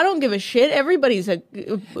 I don't give a shit. Everybody's a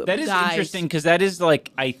That is guys. interesting because that is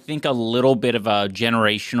like, I think, a little bit of a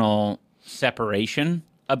generational separation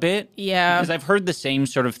a bit. Yeah. Because I've heard the same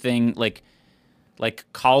sort of thing, like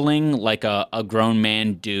calling like a grown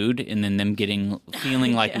man dude and then them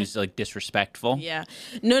feeling like it was like disrespectful. Yeah.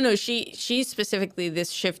 No, she specifically,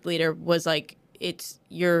 this shift leader was like,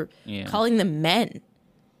 you're calling them men.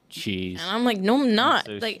 Jeez. And I'm like, no, I'm not.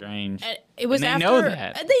 That's so like, strange. It was And they after know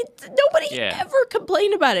that. nobody ever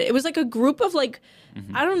complained about it. It was like a group of like,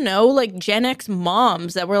 I don't know, like Gen X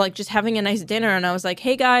moms that were like just having a nice dinner, and I was like,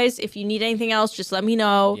 hey guys, if you need anything else, just let me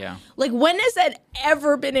know. Yeah. Like, when has that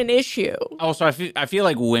ever been an issue? Also, I feel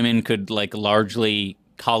like women could like largely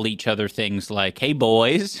call each other things like "Hey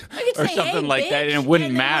boys" I could or say, something hey, like that, bitch, and it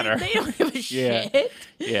wouldn't then, matter. Like, they don't give a Yeah. shit.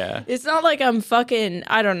 Yeah. It's not like I'm fucking,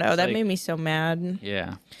 I don't know. That like- made me so mad.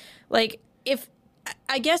 Yeah. Like,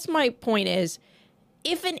 I guess my point is,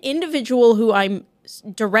 if an individual who I'm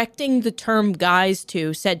directing the term guys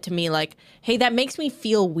to said to me like, hey, that makes me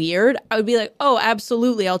feel weird, I would be like, oh,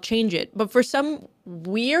 absolutely, I'll change it. But for some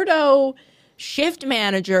weirdo shift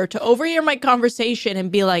manager to overhear my conversation and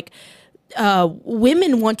be like,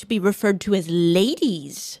 women want to be referred to as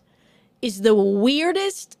ladies is the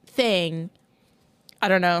weirdest thing. I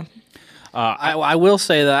don't know. I will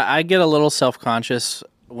say that I get a little self-conscious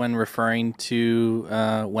when referring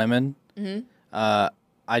to women.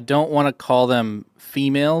 I don't want to call them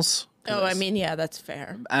females Oh, I mean, yeah, that's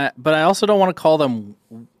fair. But I also don't want to call them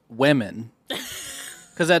women.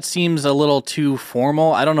 Because that seems a little too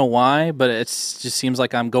formal. I don't know why, but it just seems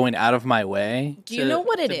like I'm going out of my way. Do you know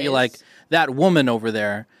what it to is? be like, that woman over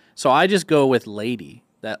there. So I just go with lady.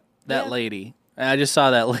 That lady. I just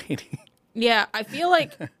saw that lady. Yeah, I feel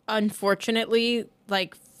like, unfortunately,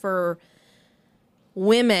 like for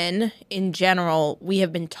women in general, we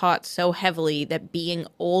have been taught so heavily that being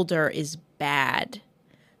older is bad.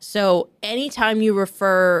 So anytime you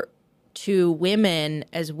refer to women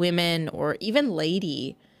as women or even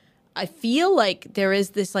lady, I feel like there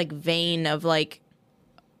is this like vein of like,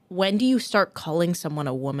 when do you start calling someone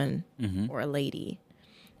a woman or a lady?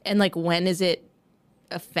 And like, when is it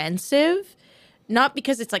offensive? Not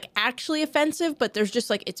because it's like actually offensive, but there's just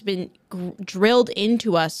like, it's been drilled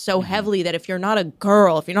into us so heavily that if you're not a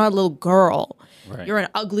girl, if you're not a little girl, you're an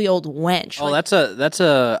ugly old wench. Oh, like, that's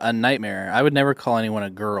a nightmare. I would never call anyone a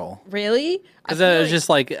girl. really? Because it's just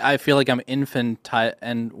like, I feel like I'm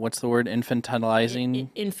what's the word? Infantilizing?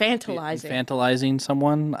 Infantilizing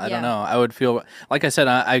someone? I don't know. I would feel, like I said,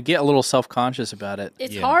 I get a little self-conscious about it.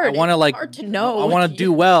 It's hard. I want to like, hard to know. I want to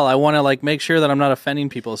do well. I want to like make sure that I'm not offending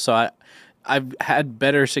people. So I've had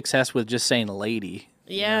better success with just saying lady.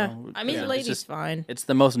 Yeah. You know? I mean, lady's fine. It's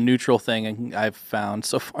the most neutral thing I've found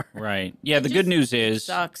so far. Right. Yeah, the good news is,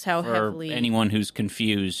 sucks how for heavily anyone who's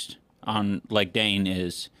confused on, like Dane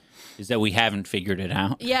is that we haven't figured it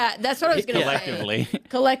out. Yeah, that's what I was going to Collectively. say.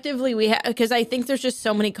 Collectively, we have, because I think there's just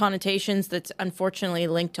so many connotations that's unfortunately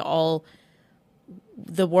linked to all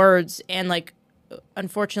the words. And like,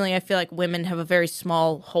 unfortunately, I feel like women have a very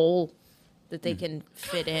small hole that they can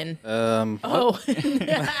fit in. Not like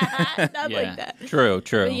that. True.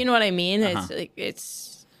 But you know what I mean? It's like,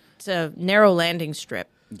 it's a narrow landing strip.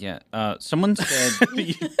 Yeah. Someone said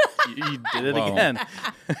You did it again.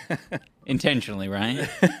 intentionally, right?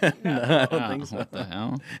 No, I don't think so. What the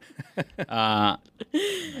hell?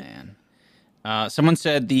 Man. Someone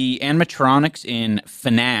said the animatronics in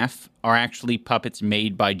FNAF are actually puppets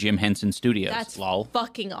made by Jim Henson Studios. That's lol.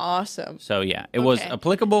 fucking awesome. So yeah, it was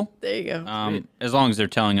applicable. There you go. As long as they're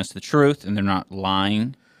telling us the truth and they're not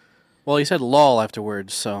lying. Well, he said lol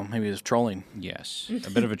afterwards, so maybe he was trolling. Yes, a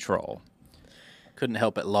bit of a troll. Couldn't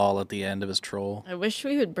help but lol at the end of his troll. I wish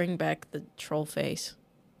we would bring back the troll face.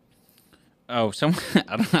 Oh, someone.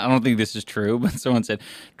 I don't think this is true, but someone said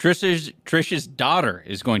Trish's daughter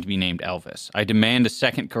is going to be named Elvis. I demand a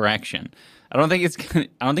second correction. I don't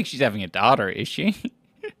think she's having a daughter, is she?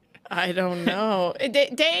 I don't know.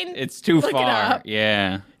 Dane, It's too look it far. up.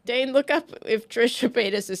 Yeah. Dane, look up if Trisha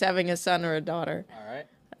Paytas is having a son or a daughter. All right.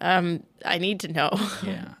 I need to know.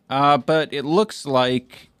 Yeah. But it looks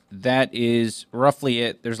like that is roughly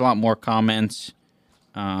it. There's a lot more comments,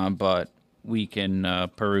 but we can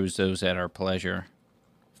peruse those at our pleasure.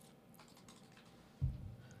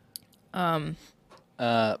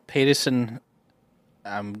 Payson,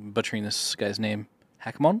 I'm butchering this guy's name.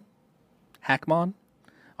 Hackmon,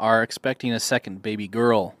 are expecting a second baby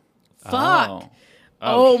girl. Fuck.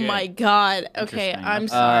 Oh shit. my god. Okay, Interesting. I'm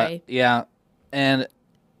sorry. Yeah, and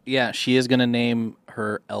yeah, she is gonna name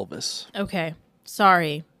her Elvis. Okay,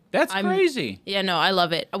 sorry. That's crazy. Yeah, no, I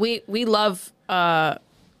love it. We love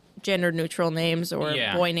gender neutral names or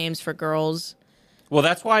boy names for girls. Well,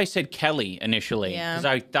 that's why I said Kelly initially, Yeah. because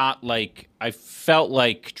I felt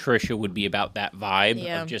like Trisha would be about that vibe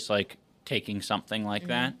Yeah. of just like taking something like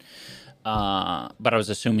that. But I was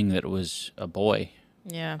assuming that it was a boy.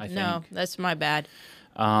 Yeah, I no, think. that's my bad.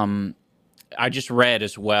 I just read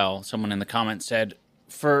as well. Someone in the comments said,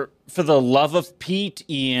 "For the love of Pete,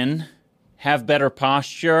 Ian, have better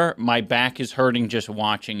posture. My back is hurting just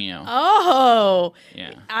watching you." Oh,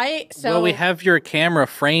 Yeah. Well, we have your camera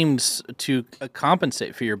framed to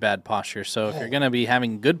compensate for your bad posture. So if you're gonna be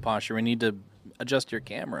having good posture, we need to adjust your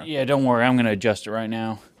camera. Yeah, don't worry. I'm going to adjust it right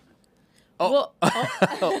now. Well,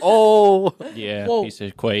 Oh, Yeah, Whoa. piece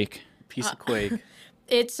of quake. piece of quake.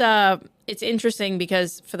 it's interesting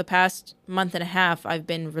because for the past month and a half, I've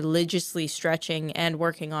been religiously stretching and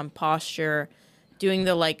working on posture, doing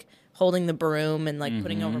the like holding the broom and like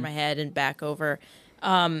putting over my head and back over.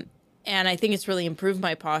 And I think it's really improved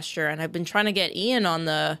my posture. And I've been trying to get Ian on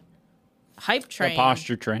the hype train. The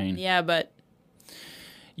posture train. Yeah, but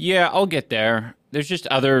Yeah, I'll get there. There's just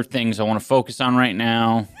other things I want to focus on right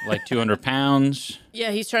now, like 200 pounds,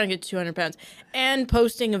 yeah, he's trying to get 200 pounds and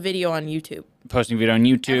posting a video on YouTube. posting a video on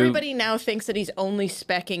YouTube. Everybody now thinks that he's only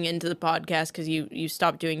specking into the podcast because you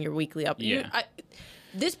stopped doing your weekly update. Yeah.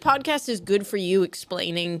 This podcast is good for you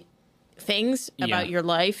explaining things about your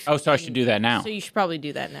life. Oh, so I should do that now. So you should probably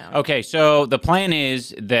do that now. Okay, so the plan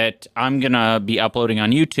is that I'm going to be uploading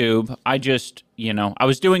on YouTube. I just, I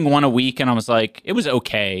was doing one a week and I was like, it was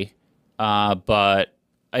okay, but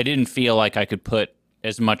I didn't feel like I could put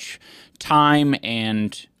as much time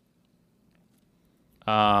and,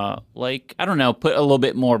 I don't know, put a little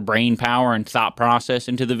bit more brain power and thought process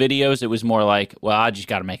into the videos. It was more like, well, I just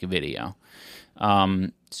got to make a video.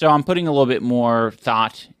 So I'm putting a little bit more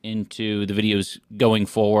thought into the videos going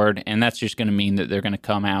forward, and that's just going to mean that they're going to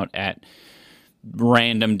come out at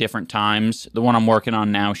random different times. The one I'm working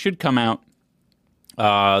on now should come out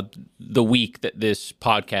the week that this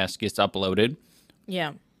podcast gets uploaded.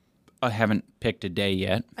 Yeah. I haven't picked a day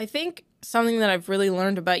yet. I think something that I've really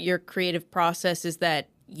learned about your creative process is that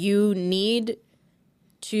you need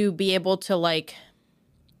to be able to, like,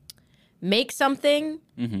 make something,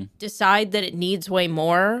 decide that it needs way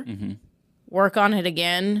more, work on it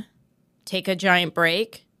again, take a giant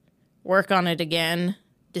break, work on it again,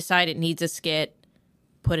 decide it needs a skit,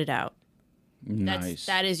 put it out. Nice.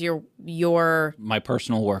 That is your my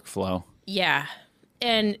personal workflow. Yeah.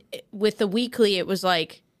 And with the weekly, it was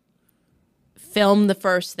like, film the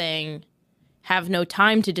first thing, have no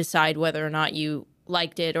time to decide whether or not you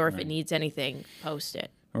liked it or if it needs anything, post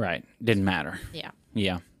it. Right. Didn't matter. Yeah.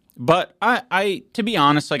 Yeah. But I to be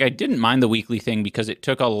honest, like, I didn't mind the weekly thing because it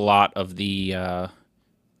took a lot of the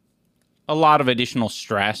additional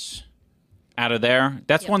stress out of there.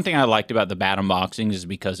 That's one thing I liked about the bad unboxings, is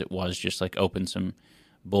because it was just like open some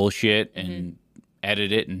bullshit and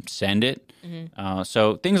edit it and send it.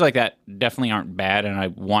 So things like that definitely aren't bad, and I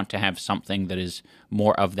want to have something that is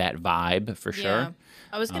more of that vibe for sure. Yeah.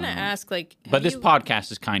 I was going to ask, like... But this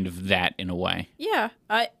podcast is kind of that in a way. Yeah.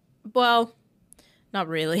 Well, not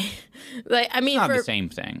really. Like, I mean, Not the same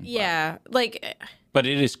thing. Yeah. But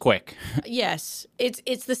it is quick. Yes.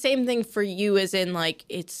 It's the same thing for you, as in, like,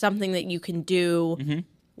 it's something that you can do,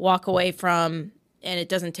 walk away from, and it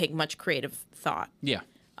doesn't take much creative thought. Yeah.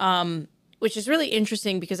 Which is really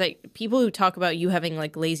interesting, because people who talk about you having,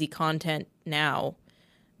 like, lazy content now,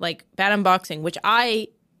 like Bad Unboxing, which I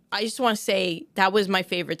just want to say that was my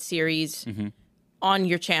favorite series on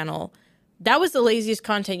your channel. That was the laziest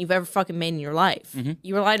content you've ever fucking made in your life.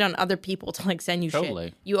 You relied on other people to, like, send you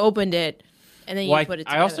shit. You opened it, and then you put it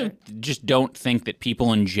together. I also just don't think that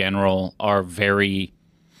people in general are very...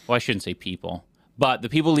 Well, I shouldn't say people. But the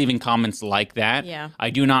people leaving comments like that, I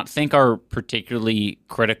do not think are particularly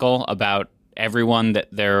critical about everyone that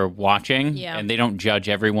they're watching. Yeah. And they don't judge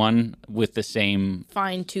everyone with the same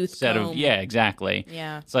fine-tooth set comb. of... Yeah, exactly.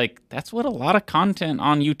 Yeah. It's like, that's what a lot of content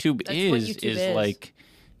on YouTube is. Like,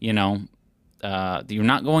 you're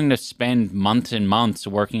not going to spend months and months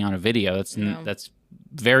working on a video. That's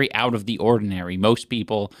very out of the ordinary. Most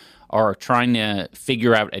people are trying to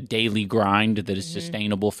figure out a daily grind that is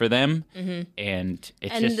sustainable for them, and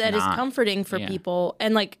it's just that is comforting for people.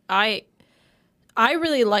 And, like, I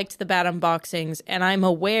really liked the Bad Unboxings, and I'm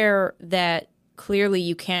aware that clearly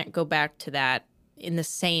you can't go back to that in the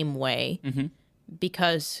same way,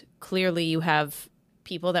 because clearly you have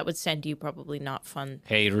people that would send you probably not fun.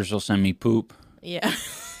 Haters will send me poop. Yeah.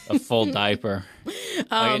 A full diaper.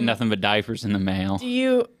 I get nothing but diapers in the mail.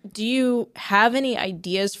 Do you have any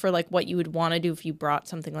ideas for, like, what you would want to do if you brought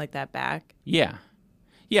something like that back? Yeah.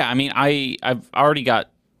 I mean, I've already got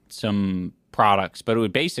some products, but it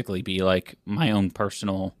would basically be like my own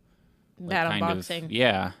personal Bad unboxing.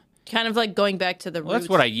 Yeah. Kind of like going back to the roots. That's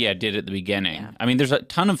what I did at the beginning. Yeah. I mean, there's a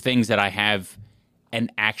ton of things that I have an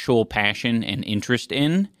actual passion and interest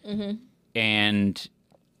in, and,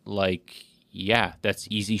 like, yeah, that's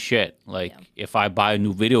easy shit. Like, if I buy a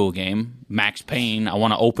new video game, Max Payne, I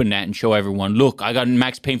want to open that and show everyone, look, I got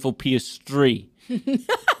Max Payne for PS3.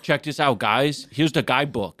 Check this out, guys. Here's the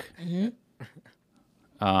guidebook. And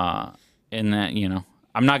that,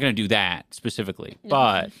 I'm not going to do that specifically,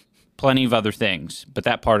 but plenty of other things. But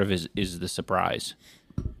that part of it is the surprise.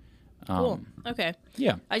 Cool. Okay.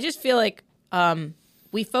 Yeah. I just feel like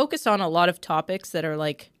we focus on a lot of topics that are,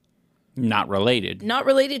 like, not related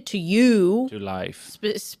to you, to life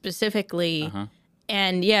specifically,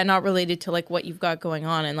 and not related to, like, what you've got going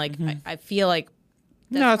on. And, like, I feel like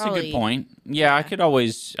that's a good point. Yeah, I could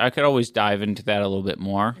always dive into that a little bit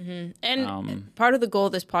more. And part of the goal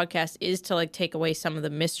of this podcast is to, like, take away some of the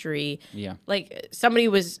mystery. Yeah. Like, somebody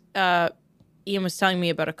was Ian was telling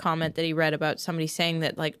me about a comment that he read about somebody saying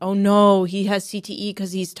that, like, oh no, he has CTE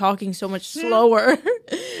because he's talking so much slower.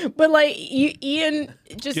 But, like, Ian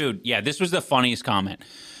just... Dude, yeah, this was the funniest comment.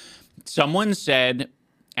 Someone said,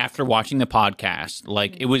 after watching the podcast,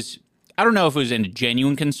 like, it was, I don't know if it was a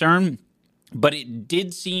genuine concern, but it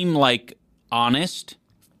did seem, like, honest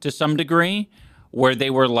to some degree, where they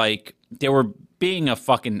were being a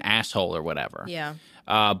fucking asshole or whatever. Yeah.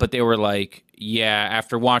 But they were like, yeah,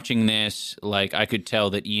 after watching this, like, I could tell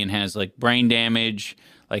that Ian has, like, brain damage,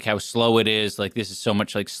 like, how slow it is. Like, this is so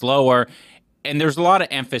much, like, slower. And there's a lot of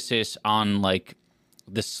emphasis on, like,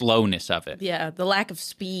 the slowness of it. Yeah, the lack of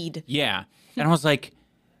speed. Yeah. And I was like,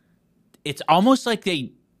 it's almost like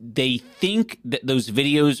they think that those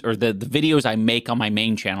videos or the videos I make on my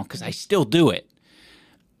main channel, because I still do it,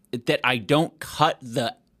 that I don't cut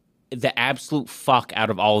the absolute fuck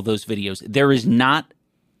out of all of those videos. There is not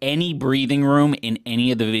any breathing room in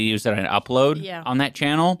any of the videos that I upload on that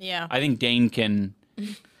channel. Yeah. I think Dane can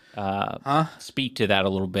speak to that a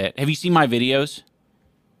little bit. Have you seen my videos?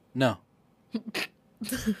 No.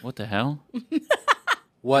 What the hell?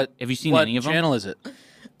 What? Have you seen any of them? What channel is it?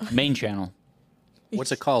 Main channel.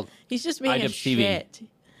 What's it called? He's just being a iDubbbz TV. shit.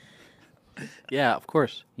 Yeah, of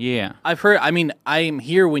course. Yeah. I've heard. I mean, I am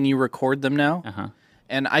here when you record them now,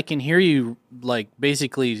 and I can hear you like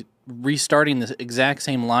basically restarting the exact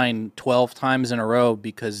same line 12 times in a row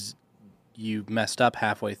because you messed up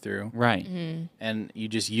halfway through, Right. and you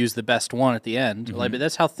just use the best one at the end. Like, but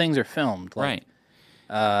that's how things are filmed, like,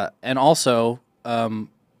 Right. And also, I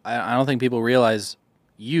don't think people realize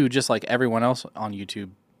you, just like everyone else on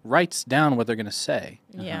YouTube, writes down what they're going to say.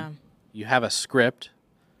 Yeah. You have a script,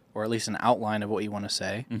 or at least an outline of what you want to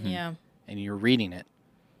say, Yeah. and you're reading it.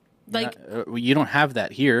 Like, You don't have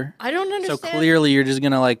that here. I don't understand. So clearly you're just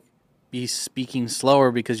going to like be speaking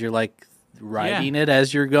slower because you're like writing it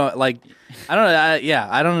as you're going. Like, I don't know.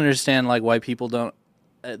 I don't understand like why people don't,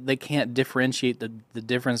 they can't differentiate the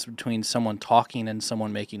difference between someone talking and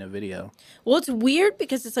someone making a video. Well, it's weird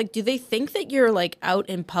because it's like, do they think that you're like out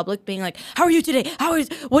in public being like, how are you today?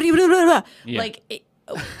 What are you, blah, blah, blah. Yeah. Like,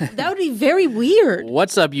 that would be very weird.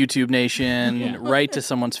 What's up, YouTube Nation? Right to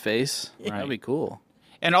someone's face. Right. That'd be cool.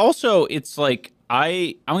 And also, it's like,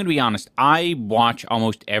 I'm going to be honest, I watch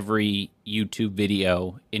almost every YouTube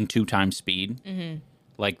video in 2 times speed.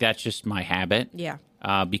 Like, that's just my habit. Yeah.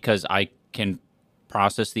 Because I can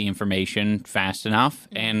process the information fast enough.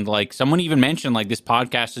 And, like, someone even mentioned, like, this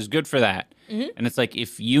podcast is good for that. And it's like,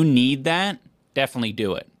 if you need that, definitely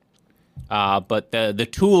do it. But the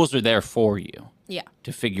tools are there for you. Yeah.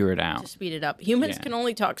 To figure it To out. speed it up. Humans can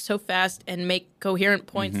only talk so fast and make coherent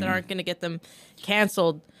points that aren't going to get them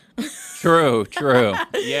canceled. True.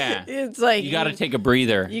 Yeah. It's like, You got to take a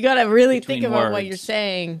breather. You got to really between think about what words. you're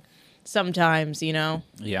saying sometimes, you know,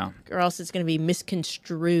 Yeah. or else it's going to be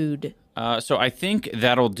misconstrued. So I think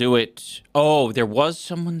that'll do it. Oh, there was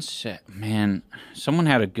someone someone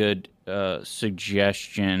had a good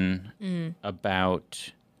suggestion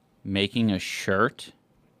about making a shirt.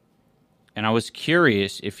 And I was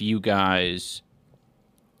curious if you guys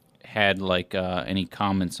had like any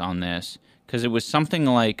comments on this, because it was something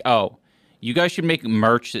like, "Oh, you guys should make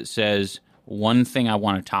merch that says one thing I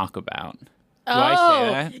want to talk about." Do I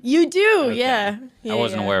say that? You do, Okay. yeah. I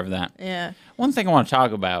wasn't aware of that. Yeah. One thing I want to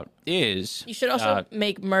talk about is You should also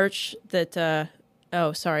make merch that,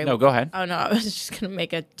 oh, sorry. no, go ahead. Oh, no, I was just going to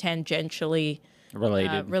make a tangentially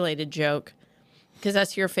related joke. Because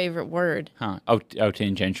that's your favorite word. Huh? Oh,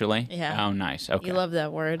 tangentially. Yeah. Oh, nice. Okay. You love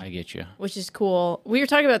that word. I get you. Which is cool. We were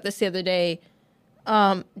talking about this the other day.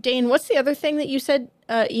 Dane, what's the other thing that you said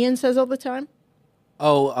Ian says all the time?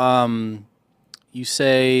 Oh, you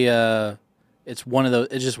say it's one of those.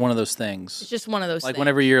 It's just one of those things. It's just one of those Like things.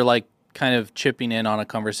 whenever you're like kind of chipping in on a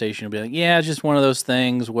conversation, you'll be like, "Yeah, it's just one of those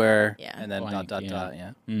things where," and then Blank, dot.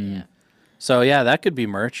 Yeah. So yeah, that could be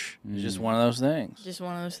merch. It's just one of those things. Just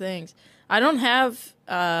one of those things. I don't have,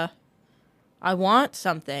 I want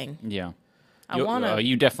something. Yeah. I want to.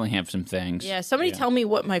 You definitely have some things. Yeah, somebody tell me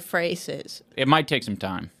what my phrase is. It might take some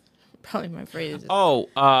time. Probably my phrase is. Oh,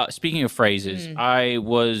 speaking of phrases, I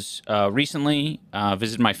was recently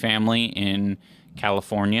visited my family in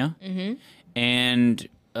California, and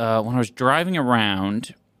when I was driving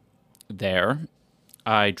around there,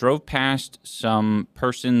 I drove past some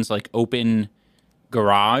person's like open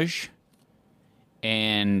garage,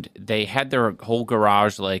 and they had their whole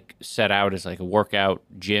garage like set out as like a workout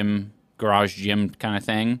gym, garage gym kind of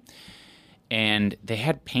thing, and they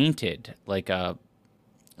had painted like a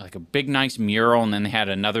big nice mural, and then they had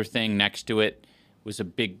another thing next to it. It was a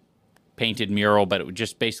big painted mural, but it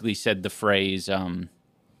just basically said the phrase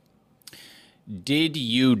 "Did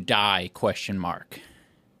you die?" ?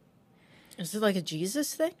 Is it like a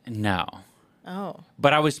Jesus thing? No. Oh.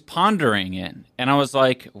 But I was pondering it, and I was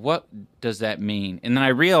like, what does that mean? And then I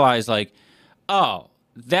realized, like, oh,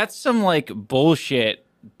 that's some, like, bullshit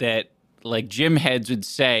that, like, gym heads would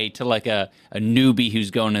say to, like, a newbie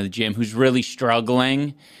who's going to the gym, who's really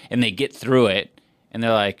struggling, and they get through it, and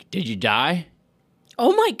they're like, "Did you die?"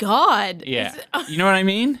 Oh my God. Yeah. You know what I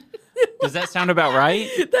mean? Does that sound about right?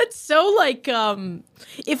 That's so like,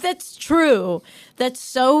 if that's true, that's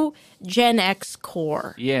so Gen X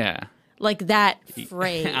core. Yeah. Like that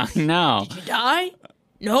phrase. I know. Did you die?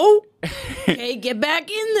 No. Okay, get back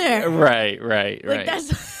in there. Right. Like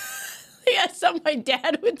that's something my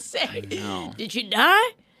dad would say. I know. Did you die?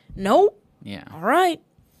 No. Yeah. All right.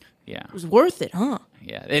 Yeah. It was worth it, huh?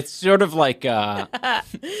 Yeah. It's sort of like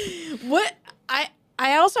What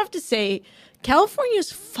I also have to say,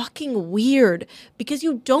 California's fucking weird because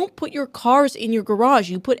you don't put your cars in your garage.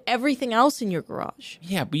 You put everything else in your garage.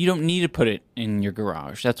 yeah, but you don't need to put it in your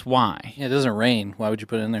garage. That's why. Yeah, it doesn't rain. Why would you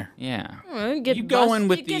put it in there? Yeah. You go in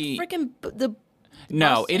with you the- get freaking the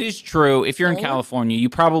No, busted. it is true. If you're in Solar? California, you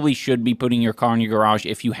probably should be putting your car in your garage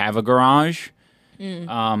if you have a garage,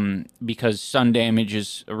 because sun damage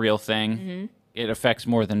is a real thing. Mm-hmm. It affects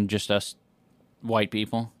more than just us white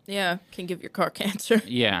people. Yeah, can give your car cancer,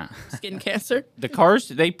 Yeah. skin cancer. The cars,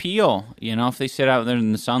 they peel, if they sit out there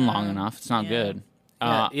in the sun long enough. It's not yeah. good.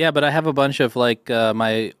 Yeah, but I have a bunch of like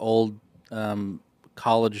my old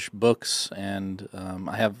college books, and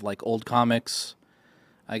I have like old comics.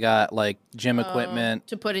 I got like gym equipment.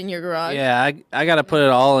 To put in your garage. Yeah, I got to put it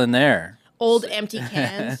all in there. Old empty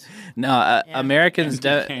cans. No, Americans,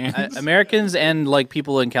 cans. Americans, and like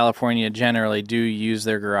people in California generally do use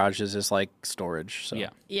their garages as like storage. So Yeah.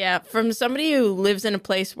 Yeah, from somebody who lives in a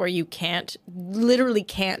place where you literally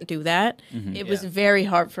can't do that, it was very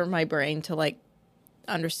hard for my brain to like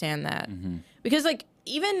understand that. Because like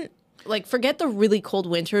even like forget the really cold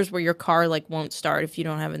winters where your car like won't start if you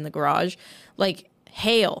don't have it in the garage. Like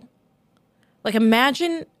hail. Like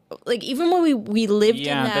imagine like even when we lived in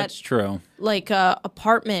Yeah, that that's true. like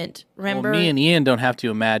apartment, remember? well, me and Ian don't have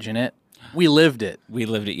to imagine it. We lived it. We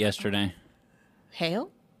lived it yesterday.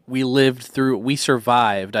 hail? We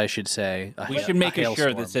survived, I should say. We should make a shirt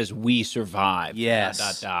hailstorm. that says "We survived." ...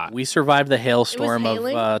 Yes. We survived the hailstorm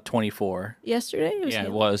hailing? of 24. Yesterday? It was Yeah, it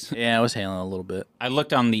hail. was. Yeah, it was hailing a little bit. I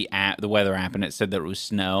looked on the app, the weather app, and it said that it was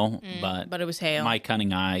snow, But it was hail. my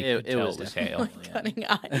cunning eye It- could it tell was it was definitely- hail. Cutting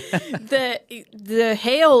eye. The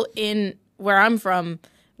hail in where I'm from,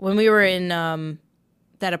 when we were in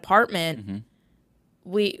that apartment,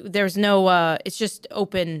 there's no it's just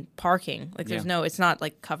open parking. Like there's it's not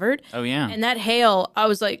like covered. Oh yeah, And that hail, I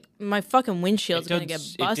was like, my fucking windshield's gonna get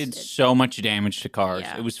busted. It did so much damage to cars.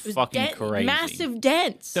 Yeah. It was fucking crazy. Massive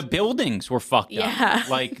dents. The buildings were fucked Yeah. up.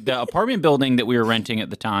 Like the apartment building that we were renting at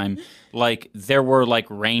the time, like there were like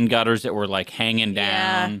rain gutters that were like hanging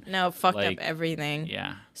down. Yeah, no, it fucked like- up everything.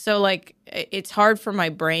 Yeah. So like it's hard for my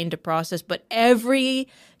brain to process, but every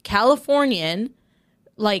Californian,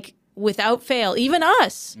 like without fail, even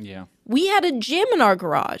us, Yeah. we had a gym in our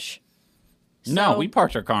garage. No, So- we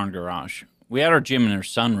parked our car in the garage. We had our gym in our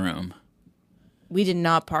sunroom. We did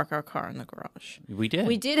not park our car in the garage. We did.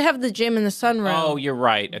 We did have the gym in the sunroom. Oh, you're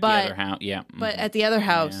right. At But- the other house. Yeah. but at the other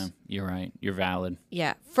house, Yeah, you're right. You're valid.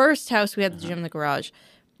 yeah. First house we had the gym in the garage.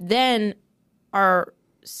 Then our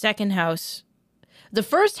second house. The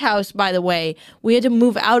first house, by the way, we had to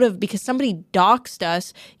move out of because somebody doxed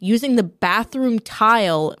us using the bathroom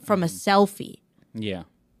tile from a selfie. Yeah.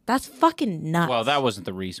 That's fucking nuts. Well, that wasn't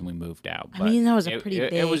the reason we moved out. But mean, that was a it- pretty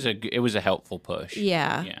it, it was a helpful push.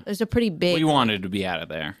 yeah, Yeah. it was a pretty big. We wanted to be out of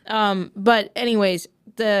there. But anyways,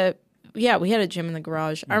 we had a gym in the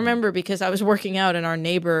garage. I remember because I was working out and our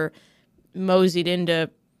neighbor moseyed in to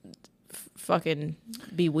fucking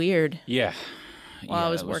be weird. Yeah. While I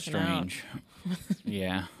was that working out. strange.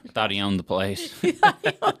 Yeah. Thought he owned the place.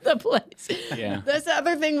 The place. Yeah. That's the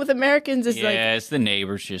other thing with Americans is like Yeah, it's the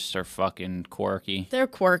neighbors just are fucking quirky. they're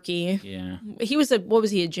quirky. Yeah. He was a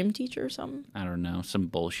gym teacher or something? I don't know. Some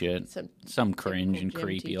bullshit. Some Some cringe typical and gym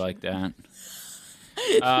creepy teacher. like that.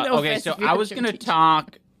 No Okay, offense so if you're I a was gym going to teacher.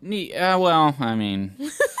 talk. Well, I mean,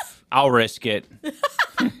 I'll risk it.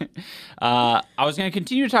 I was going to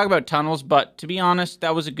continue to talk about tunnels, but to be honest,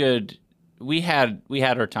 that was a good. We had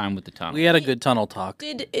our time with the tunnel. We had a good tunnel talk.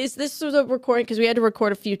 Is this the recording? Because we had to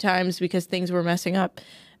record a few times because things were messing up.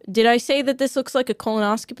 Did I say that this looks like a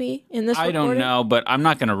colonoscopy in this I recording? don't know, but I'm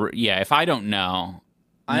not going to. If I don't know,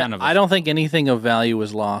 none of us. I don't think anything of value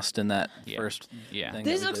was lost in that first Yeah. thing.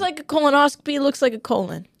 This that we looks did. like a colonoscopy. It looks like a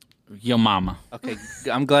colon. Yo mama. Okay,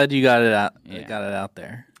 I'm glad you got it out. Yeah. Got it out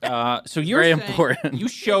there. So you're Very saying- important. You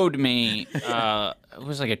showed me. It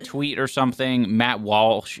was like a tweet or something. Matt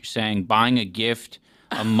Walsh saying buying a gift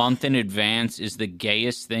a month in advance is the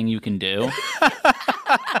gayest thing you can do.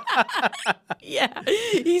 Yeah,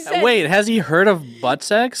 he said. Wait, has he heard of butt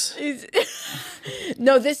sex?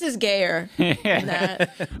 No, this is gayer than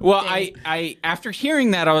that. Well, I after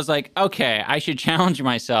hearing that, I was like, okay, I should challenge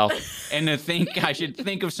myself and I should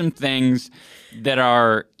think of some things that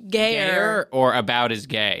are gayer or about as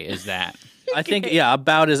gay as that. I think,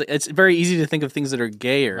 it's very easy to think of things that are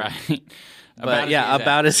gayer. Right. But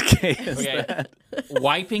about as gay as that.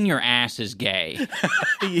 Wiping your ass is gay.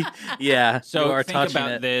 Yeah. So you are think touching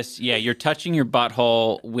about it. this. Yeah, you're touching your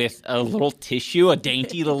butthole with a little tissue, a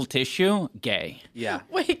dainty little tissue. Gay. Yeah.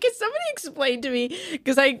 Wait, can somebody explain to me?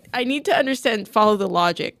 Because I need to understand, follow the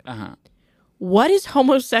logic. Uh-huh. What is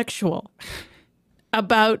homosexual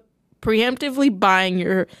about preemptively buying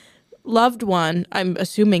your loved one, I'm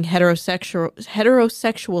assuming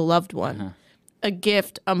heterosexual loved one, a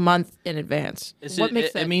gift a month in advance? What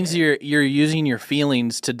makes that it means gay? you're using your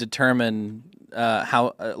feelings to determine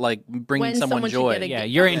how bringing When someone someone should joy. get a Yeah,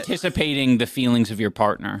 gift. you're anticipating the feelings of your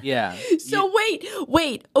partner. Yeah. So wait.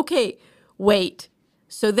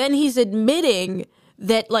 So then he's admitting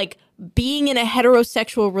that like being in a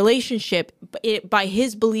heterosexual relationship by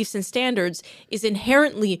his beliefs and standards is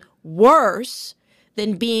inherently worse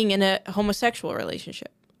than being in a homosexual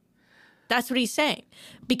relationship. That's what he's saying.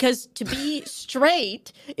 Because to be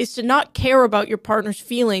straight is to not care about your partner's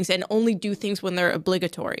feelings and only do things when they're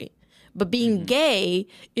obligatory. But being gay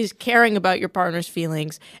is caring about your partner's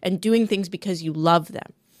feelings and doing things because you love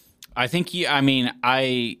them. I think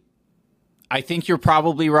I think you're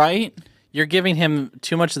probably right. You're giving him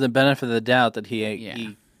too much of the benefit of the doubt that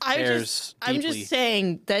he cares I'm deeply. just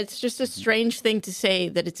saying that's just a strange thing to say,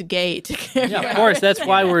 that it's gay to care. Yeah, of course. That's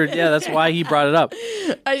why that's why he brought it up.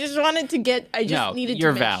 I just wanted to get. I just No, needed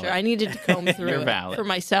you're to make valid. sure. I needed to comb through You're it valid. for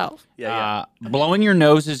myself. Blowing your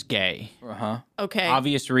nose is gay. Okay.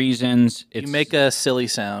 Obvious reasons. You make a silly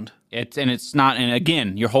sound. It's not. And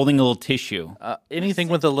again, you're holding a little tissue. Anything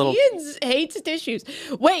with a little. Ian hates tissues.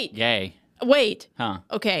 Wait. Gay. Wait. Huh.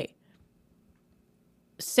 Okay.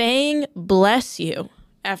 Saying "bless you"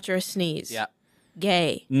 after a sneeze. Yeah.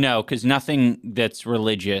 Gay. No, because nothing that's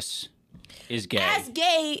religious is gay. As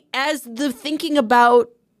gay as the thinking about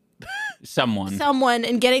Someone. someone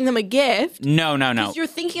and getting them a gift. No. Because you're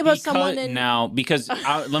thinking about someone and No, because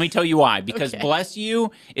let me tell you why. Because Okay. bless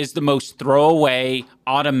you is the most throwaway,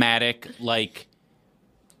 automatic, like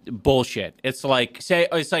bullshit. It's like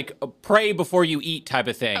pray before you eat type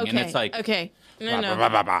of thing, and it's like okay. No.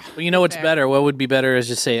 Well, you know what's better? What would be better is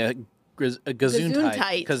just say a Gesundheit,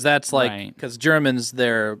 Gesundheit. because that's like Right. because Germans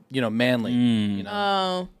they're manly. You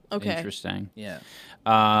know? Oh, okay. interesting. Yeah.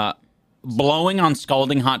 Blowing on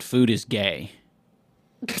scalding hot food is gay.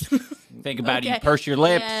 Think about it. You Okay. purse your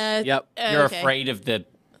lips. Yeah, Yep. You're okay. afraid of the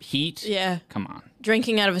heat. Yeah. Come on.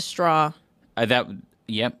 Drinking out of a straw.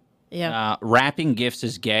 Yep. Yeah. Wrapping gifts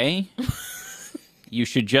is gay. You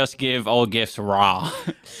should just give all gifts raw.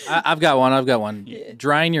 I've got one.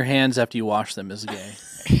 Drying your hands after you wash them is gay.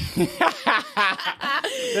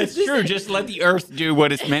 That's true. Just let the earth do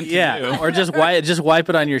what it's meant to do. Or just wipe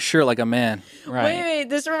it on your shirt like a man. Right. Wait.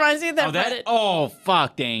 This reminds me of that Reddit. Oh,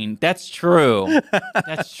 fuck, Dane. That's true.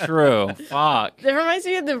 That's true. Fuck. That reminds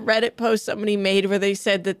me of the Reddit post somebody made where they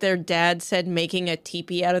said that their dad said making a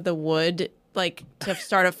teepee out of the wood, like to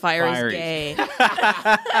start a fire Fire is is- gay.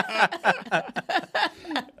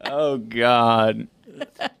 Oh, God.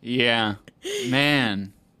 Yeah.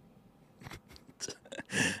 Man.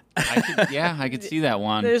 I could see that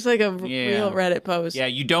one. There's like a Yeah. real Reddit post. Yeah,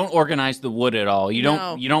 you don't organize the wood at all. You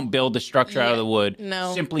No. don't build the structure out of the wood.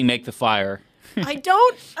 No. Simply make the fire. I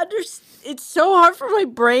don't understand. It's so hard for my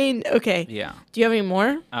brain. Okay. Yeah. Do you have any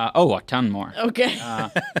more? A ton more. Okay.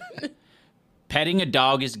 Petting a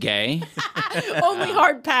dog is gay. Only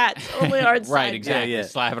hard pats. Only hard side Right, exactly. Yeah.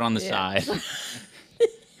 Slap it on the side.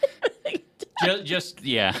 just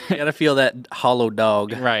yeah. You gotta feel that hollow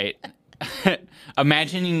dog. Right. You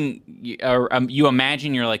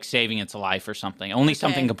imagine you're like saving its life or something. Only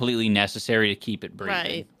something completely necessary to keep it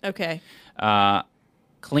breathing. Right. Okay.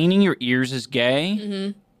 Cleaning your ears is gay.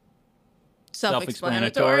 Mm-hmm.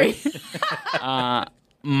 Self-explanatory. Self-explanatory.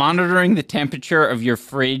 Monitoring the temperature of your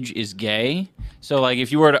fridge is gay. So, like,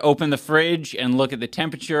 if you were to open the fridge and look at the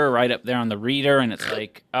temperature right up there on the reader, and it's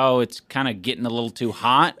like, oh, it's kind of getting a little too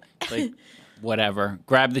hot, like, whatever.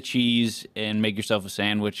 Grab the cheese and make yourself a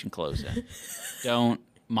sandwich and close it. Don't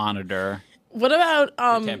monitor What about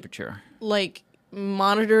the temperature. like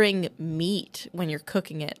monitoring meat when you're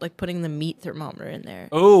cooking it, like putting the meat thermometer in there?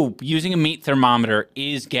 Oh, using a meat thermometer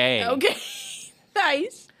is gay. Okay.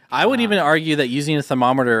 Nice. I would even argue that using a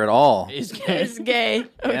thermometer at all. Is gay. It's gay.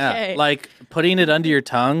 Okay. Yeah, like putting it under your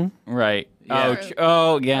tongue. Right. Yeah.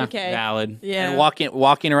 Yeah, Okay. valid. Yeah. And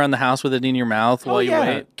walking around the house with it in your mouth while you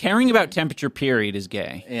wait. Caring about temperature, period, is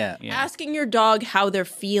gay. Yeah. Asking your dog how they're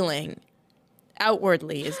feeling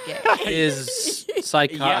outwardly is gay. Is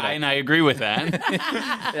psychotic. Yeah, and I agree with that.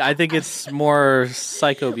 I think it's more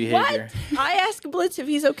psycho behavior. What? I ask Blitz if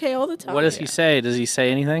he's okay all the time. What does he say? Does he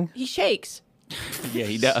say anything? He shakes. Yeah,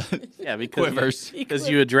 he does. Yeah, because Quivers. because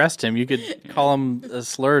you addressed him. You could call him a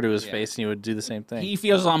slur to his face, and he would do the same thing. He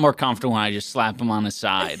feels a lot more comfortable when I just slap him on his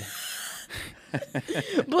side.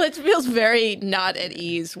 Blitz feels very not at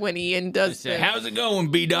ease when Ian does How's it going,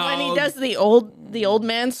 B-Dog? when he does the old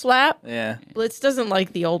man slap. Yeah. Blitz doesn't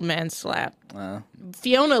like the old man slap.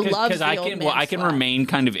 Fiona loves the old man slap. I can remain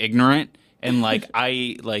kind of ignorant and like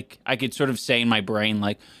I could sort of say in my brain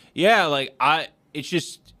like, yeah, like it's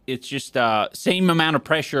just same amount of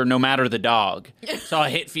pressure no matter the dog. So I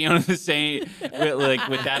hit Fiona the same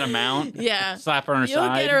with that amount. Yeah. Slap her on her You'll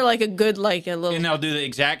side. get her like a good like a little. And I'll do the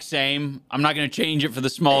exact same. I'm not going to change it for the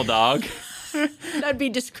small dog. That'd be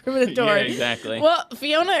discriminatory. Yeah, exactly. Well,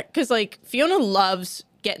 Fiona, because like Fiona loves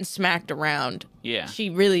getting smacked around. Yeah. She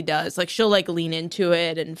really does. Like she'll like lean into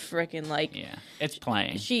it and frickin' like. Yeah, it's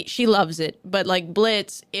playing. She loves it. But like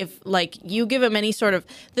Blitz, if like you give him any sort of,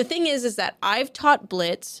 the thing is that I've taught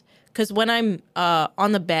Blitz because when I'm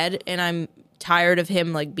on the bed and I'm tired of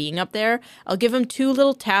him like being up there, I'll give him 2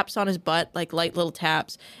 little taps on his butt, like light little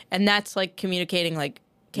taps, and that's like communicating like,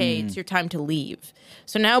 okay, it's your time to leave.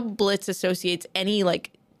 So now Blitz associates any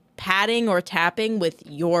like patting or tapping with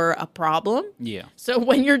you're a problem. Yeah. So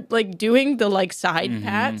when you're like doing the like side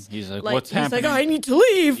pats, He's like, what's happening? He's like, oh, I need to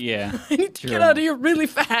leave. Yeah. I need to True. get out of here really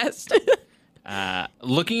fast.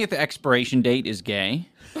 Looking at the expiration date is gay.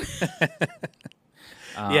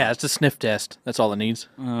 Yeah, it's a sniff test. That's all it needs.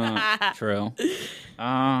 True.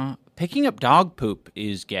 Picking up dog poop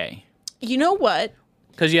is gay. You know what?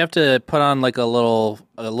 Because you have to put on like a little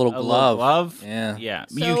glove. Glove? Yeah. Yeah.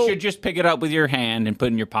 So- You should just pick it up with your hand and put it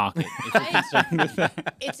in your pocket if you're concerned with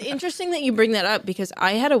that. It's interesting that you bring that up because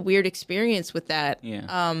I had a weird experience with that. Yeah.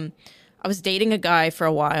 I was dating a guy for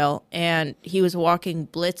a while and he was walking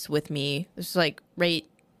Blitz with me. This was like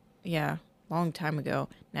long time ago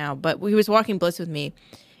now, but he was walking Blitz with me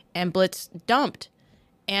and Blitz dumped.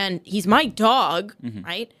 And he's my dog,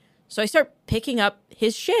 right? So I start picking up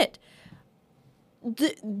his shit.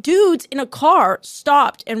 The dudes in a car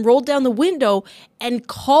stopped and rolled down the window and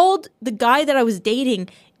called the guy that I was dating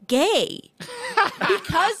gay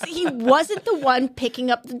because he wasn't the one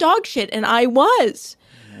picking up the dog shit and I was.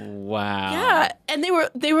 Wow. Yeah, and they were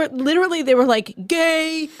literally like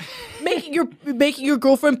gay, making your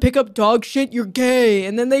girlfriend pick up dog shit. You're gay,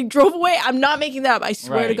 and then they drove away. I'm not making that up. I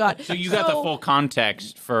swear to Right. God. So you got the full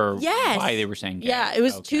context for Yes. why they were saying gay. Yeah, it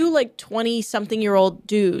was Okay. 2 like 20-something-year-old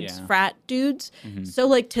dudes, Yeah. frat dudes. So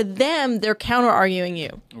like to them, they're counter arguing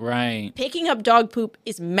you. Right. Picking up dog poop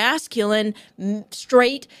is masculine,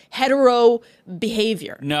 straight, hetero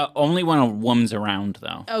behavior. No, only when a woman's around,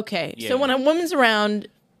 though. Okay, Yeah. so when a woman's around,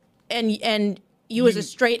 and you as a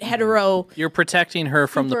straight hetero You're protecting her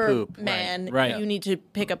from the poop. man, Right. you need to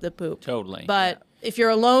pick up the poop. Totally. But if you're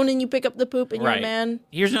alone and you pick up the poop and you're a Right. man,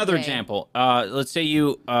 Here's another gay. example. Let's say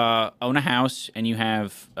you own a house and you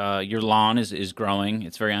have your lawn is growing.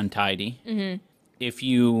 It's very untidy. Mm-hmm. If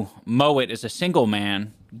you mow it as a single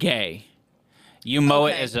man, gay. You mow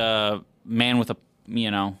it Okay. as a man with a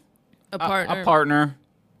partner. a partner,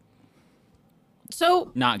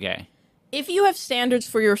 So not gay. if you have standards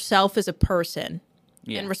for yourself as a person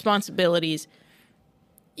Yeah. and responsibilities,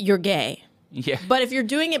 you're gay. Yeah. But if you're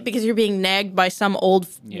doing it because you're being nagged by some old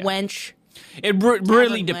wench, It really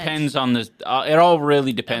Tavern depends on the. It all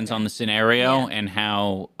really depends on the scenario and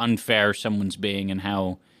how unfair someone's being and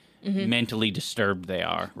how mentally disturbed they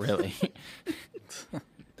are. Really,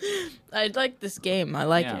 I like this game. I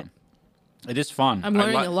like yeah, it. it is fun. I'm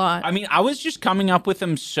learning a lot. I mean, I was just coming up with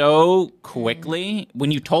them so quickly.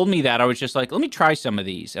 When you told me that, I was just like, "Let me try some of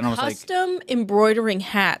these," and I was like, Custom embroidering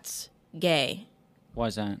hats, gay. "Why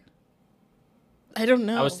is that?" I don't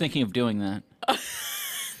know. I was thinking of doing that.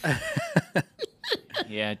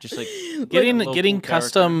 Yeah, just like Getting local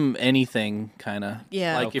custom anything, kind of.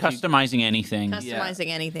 Yeah. Like if you, customizing anything. customizing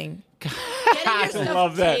anything. Getting I your stuff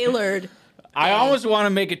love that. tailored. I almost want to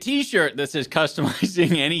make a T-shirt that says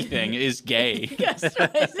 "Customizing anything is gay."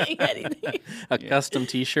 Customizing anything. a custom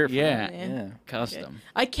T-shirt. For Yeah, Yeah. custom.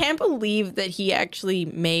 I can't believe that he actually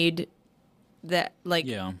made that. Like,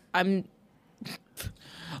 Yeah. I'm.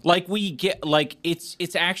 Like we get like it's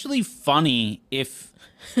actually funny if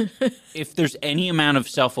there's any amount of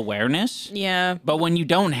self-awareness. Yeah. But when you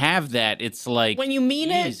don't have that, it's like When you mean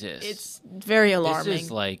Jesus. it, it's very alarming. This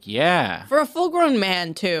is like, yeah. For a full-grown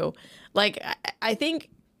man too. Like, I think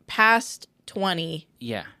past 20.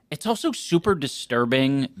 Yeah. It's also super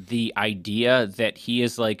disturbing, the idea that he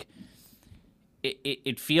is like,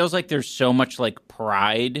 it feels like there's so much like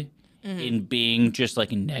pride in being just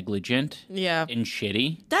like negligent Yeah. and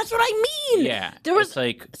shitty. That's what I mean. Yeah. There was it's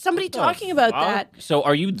like somebody what the talking about fuck? that. So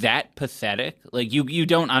are you that pathetic? Like you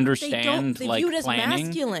don't understand They like view it as planning?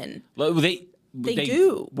 masculine. Well, They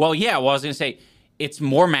do. Well, yeah. Well, I was gonna say it's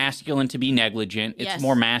more masculine to be negligent. It's Yes.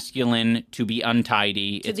 more masculine to be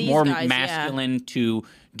untidy. It's these more guys, yeah. masculine to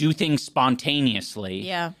do things spontaneously.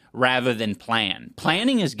 Yeah. Rather than plan.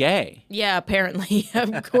 Planning is gay. Yeah, apparently,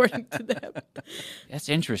 according to them. That's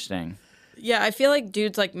interesting. Yeah, I feel like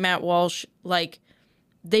dudes like Matt Walsh, like,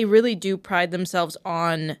 they really do pride themselves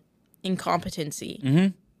on incompetency.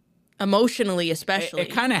 Mm-hmm. Emotionally, especially.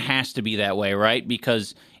 It kind of has to be that way, right?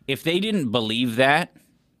 Because if they didn't believe that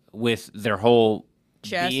with their whole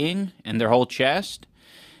Chest. being and their whole chest,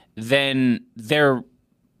 then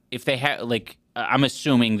if they have, like, I'm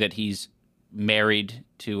assuming that he's married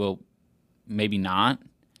to a, maybe not.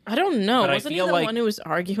 I don't know. But I Wasn't he feel the like- one who was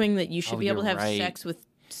arguing that you should Oh, be able to you're have right. sex with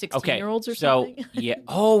Okay, 16-year-olds or so, something? yeah.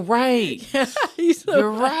 Oh, right. He's so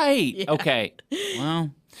You're right. Yeah. Okay.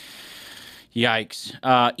 Well, yikes.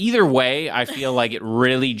 Either way, I feel like it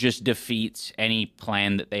really just defeats any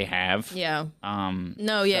plan that they have. Yeah.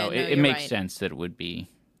 No, yeah, so no, it you're makes right. sense that it would be.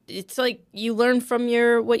 It's like you learn from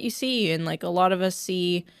what you see, and like a lot of us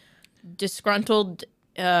see disgruntled,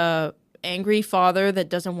 angry father that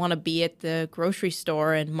doesn't want to be at the grocery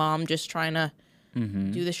store, and mom just trying to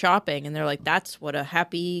do the shopping, and they're like, "That's what a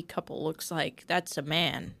happy couple looks like. That's a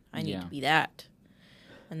man. I need Yeah. to be that."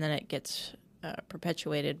 And then it gets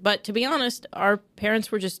perpetuated. But to be honest, our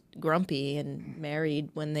parents were just grumpy and married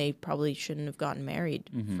when they probably shouldn't have gotten married.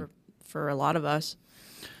 For a lot of us.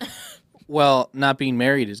 Well, not being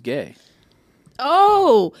married is gay.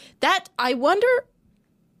 Oh, that I wonder.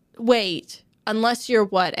 Wait, unless you're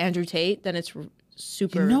what, Andrew Tate, then it's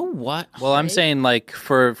super. You know what? Well, I'm Right? saying like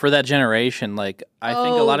for that generation, like I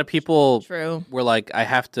think a Oh, lot of people true. were like, I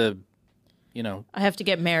have to, I have to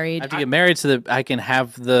get married. I have to get married so that I can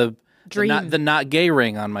have the Dream. the not gay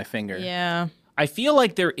ring on my finger. Yeah. I feel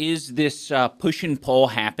like there is this push and pull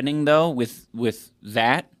happening though with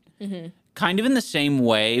that. Kind of in the same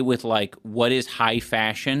way with like what is high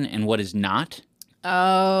fashion and what is not.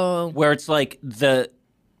 Oh. Where it's like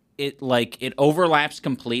it overlaps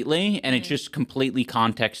completely and it's just completely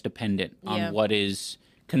context dependent on Yeah. what is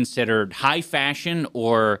considered high fashion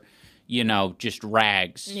or just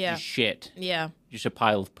rags, Yeah. just shit, Yeah. just a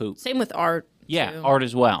pile of poop. Same with art. Yeah, too. art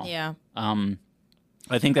as well. Yeah.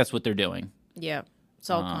 I think that's what they're doing. Yeah. It's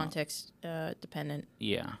all context dependent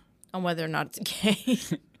Yeah. on whether or not it's gay.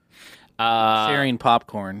 Sharing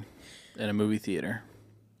popcorn in a movie theater.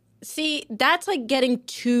 See, that's like getting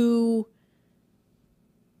too.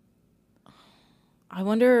 I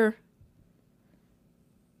wonder.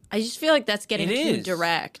 I just feel like that's getting It too is.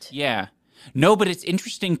 direct. Yeah. No, but it's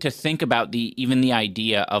interesting to think about even the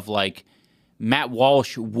idea of like Matt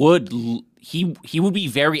Walsh would he would be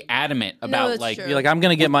very adamant about that's like true. Be like, I'm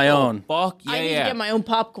gonna get my own. fuck yeah, I need yeah. to get my own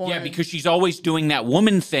popcorn. Yeah, because she's always doing that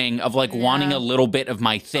woman thing of like wanting a little bit of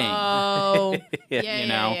my thing. Oh, yeah, you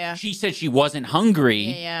know, yeah. she said she wasn't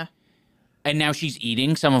hungry, Yeah. and now she's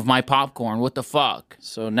eating some of my popcorn. What the fuck?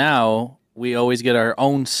 So now we always get our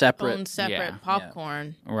own separate. Own separate Yeah.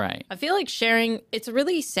 popcorn. Right. I feel like sharing, it's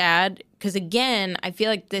really sad because, again, I feel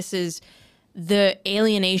like this is the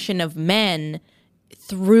alienation of men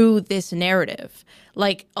through this narrative.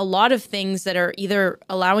 Like a lot of things that are either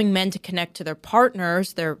allowing men to connect to their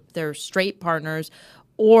partners, their straight partners,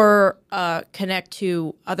 or connect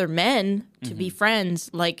to other men to be friends,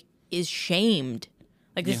 like is shamed.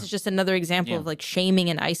 Like this is just another example of like shaming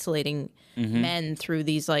and isolating men through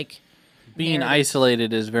these like Being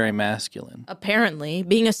isolated is very masculine. apparently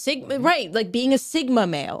being a sigma, right? Like being a sigma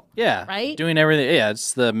male. Yeah. Right? Doing everything. Yeah,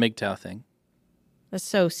 it's the MGTOW thing. That's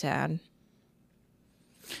so sad.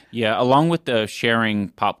 Yeah, along with the sharing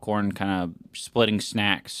popcorn, kind of splitting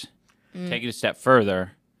snacks, take it a step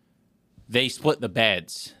further, they split the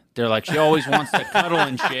beds. They're like, she always wants to cuddle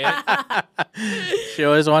and shit. She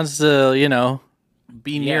always wants to,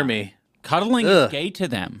 be near Yeah. me. Cuddling Ugh. is gay to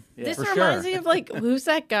them. This for reminds sure. me of like who's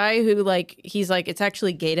that guy who like he's like it's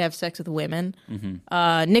actually gay to have sex with women.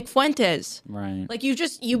 Nick Fuentes. Right. Like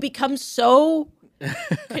you become so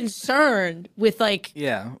concerned with like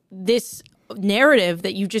Yeah. this narrative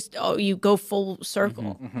that you go full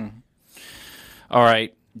circle. All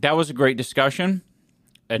right. That was a great discussion.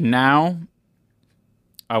 And now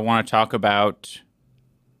I want to talk about.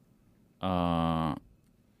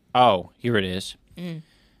 Here it is.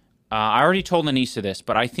 I already told Anisa this,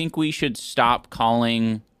 but I think we should stop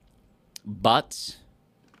calling butts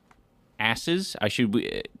asses.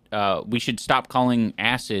 We should stop calling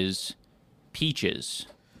asses peaches.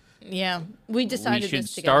 Yeah, we decided We should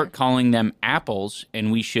this together. start calling them apples,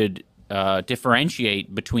 and we should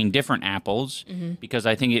differentiate between different apples because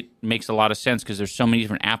I think it makes a lot of sense because there's so many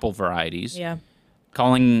different apple varieties. Yeah.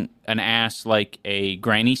 Calling an ass like a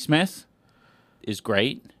Granny Smith is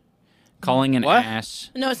great. Calling an What?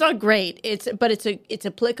 ass... No, it's not great. It's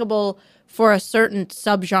applicable for a certain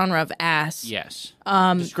subgenre of ass. Yes.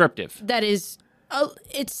 Descriptive. That is,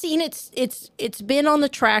 it's been on the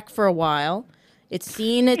track for a while. It's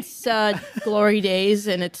seen its glory days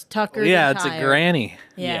and it's tuckered. Yeah, and it's a tired. granny.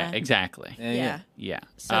 Yeah, exactly. Yeah. Yeah.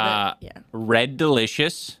 So that, yeah. Red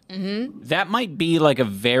Delicious. Mm-hmm. That might be like a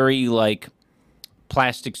very like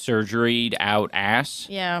plastic surgeried out ass.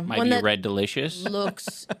 Yeah, Might one be that Red Delicious.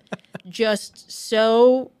 Looks just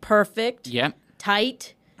so perfect. Yep.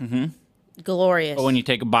 Tight. Glorious. But when you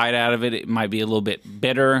take a bite out of it, it might be a little bit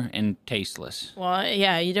bitter and tasteless. Well,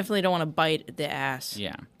 yeah, you definitely don't want to bite the ass.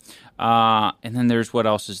 Yeah. And then there's what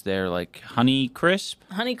else is there? Like Honey Crisp.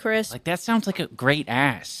 Honey Crisp. Like that sounds like a great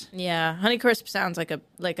ass. Yeah, Honey Crisp sounds like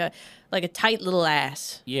a tight little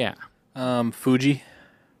ass. Yeah. Fuji.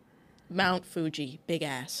 Mount Fuji, big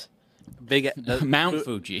ass. Big. Mount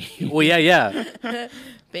Fuji. Well, yeah.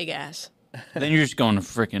 Big ass. Then you're just going to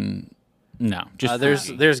freaking no. Just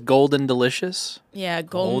Fuji. There's Golden Delicious. Yeah,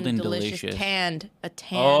 golden delicious. Tanned. A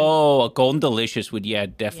tan. Oh, a Golden Delicious would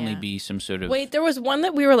definitely Yeah. be some sort of. Wait, there was one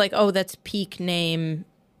that we were like, oh, that's peak name.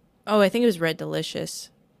 Oh, I think it was Red Delicious.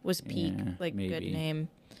 Was peak good maybe. name.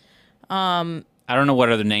 I don't know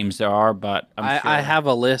what other names there are, but I'm sure. I have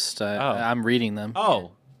a list. I'm reading them.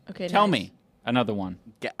 Oh, Okay, tell nice. me another one.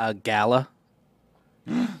 Gala.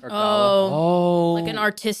 Oh, like an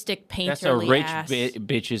artistic painterly That's a rich ass.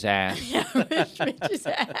 bitch's ass. Rich bitch's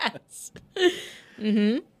ass.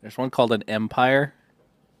 There's one called an Empire.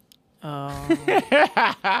 Oh,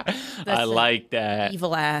 I like that.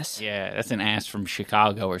 evil ass. Yeah, that's an ass from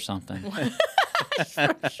Chicago or something.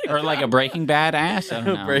 Or like a Breaking Bad ass. I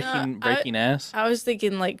don't know. breaking ass. I was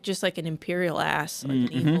thinking like just like an imperial ass, like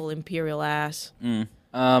an evil imperial ass.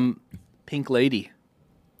 Pink Lady.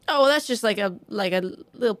 Oh, well, that's just like a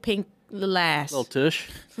little pink little ass, Little tush.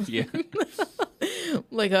 Yeah.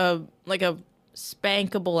 like a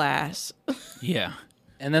spankable ass. Yeah.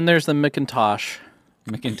 And then there's the McIntosh.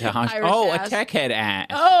 McIntosh. Irish Oh, ass. a tech head ass.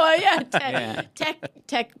 Oh yeah, Yeah.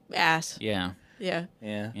 tech ass. Yeah. Yeah,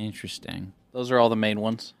 Yeah. Interesting. Those are all the main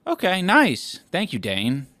ones. Okay, nice. Thank you,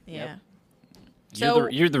 Dane. yeah.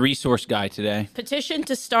 You're the resource guy today. Petition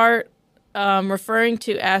to start referring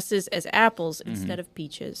to asses as apples instead of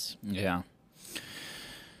peaches. Yeah.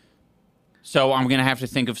 So I'm going to have to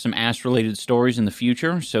think of some ass-related stories in the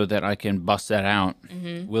future so that I can bust that out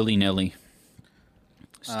willy-nilly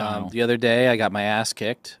style. The other day, I got my ass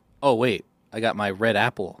kicked. Oh, wait. I got my red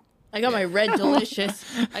apple. I got my red delicious.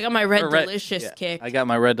 I got my red delicious yeah, kicked. I got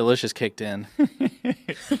my red delicious kicked in.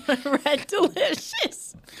 Red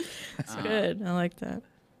delicious. That's good. I like that.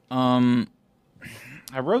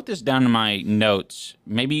 I wrote this down in my notes.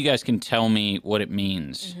 Maybe you guys can tell me what it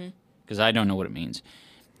means, because I don't know what it means.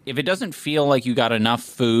 If it doesn't feel like you got enough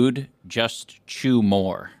food, just chew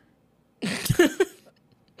more.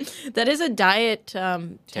 That is a diet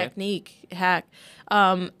technique hack.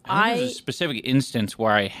 I think there's a specific instance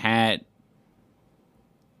where I had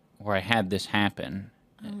this happen,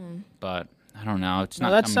 but I don't know. It's not.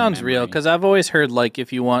 No, that coming to sounds real memory. because I've always heard like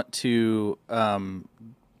if you want to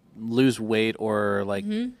lose weight or like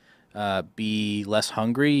be less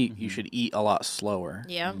hungry, you should eat a lot slower.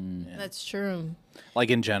 Yeah, that's true. Like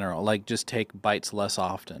in general, like just take bites less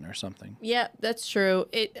often or something. Yeah, that's true.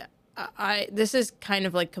 This is kind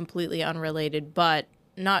of like completely unrelated, but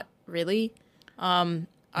not really.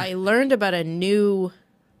 I learned about a new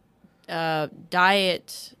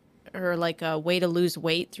diet or like a way to lose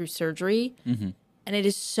weight through surgery, and it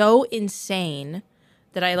is so insane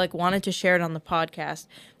that I like wanted to share it on the podcast.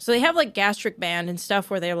 So they have like gastric band and stuff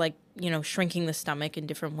where they're like, shrinking the stomach in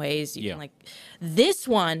different ways. You can like this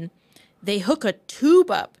one, they hook a tube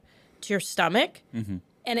up to your stomach and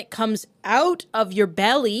it comes out of your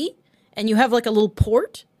belly and you have like a little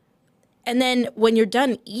port. And then when you're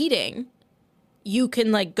done eating, you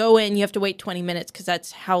can like go in, you have to wait 20 minutes because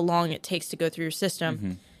that's how long it takes to go through your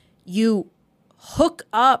system. You hook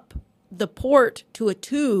up the port to a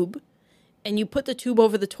tube and you put the tube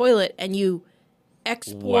over the toilet and you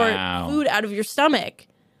export food out of your stomach.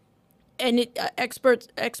 And it exports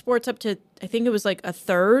up to, I think it was like a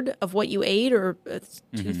third of what you ate or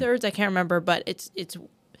 2/3. I can't remember, but it's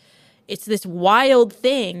It's this wild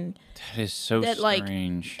thing. That is so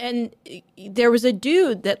strange. And there was a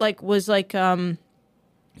dude that was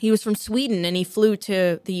he was from Sweden and he flew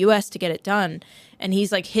to the US to get it done. And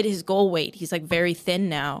he's hit his goal weight. He's very thin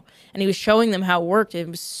now. And he was showing them how it worked. It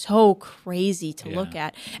was so crazy to look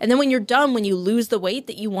at. And then when you're done, when you lose the weight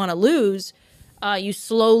that you want to lose, you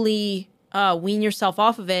slowly wean yourself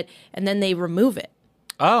off of it, and then they remove it.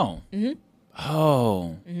 Oh. Mm-hmm.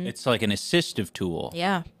 Oh. Mm-hmm. It's like an assistive tool.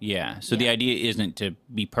 Yeah. Yeah. So the idea isn't to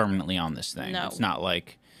be permanently on this thing. No. It's not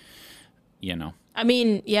I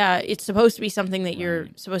mean, yeah, it's supposed to be something that you're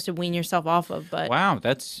supposed to wean yourself off of, but... Wow,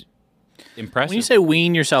 that's impressive. When you say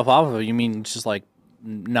wean yourself off of it, you mean just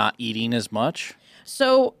not eating as much?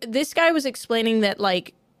 So this guy was explaining that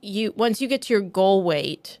once you get to your goal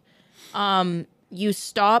weight, you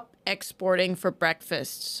stop exporting for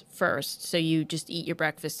breakfasts first. So you just eat your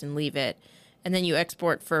breakfast and leave it. And then you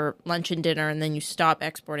export for lunch and dinner, and then you stop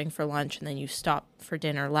exporting for lunch, and then you stop for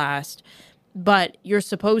dinner last. But you're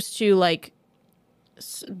supposed to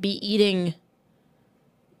be eating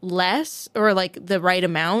less or the right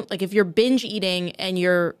amount. If you're binge eating and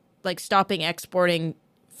you're stopping exporting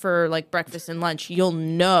for breakfast and lunch, you'll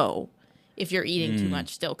know if you're eating too much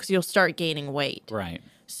still, because you'll start gaining weight. Right.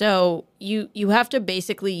 So you have to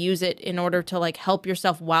basically use it in order to help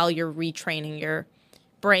yourself while you're retraining your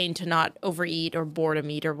brain to not overeat or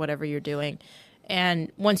boredom eat or whatever you're doing.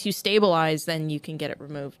 And once you stabilize, then you can get it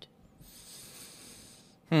removed.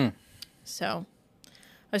 So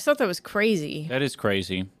I just thought that was crazy. That is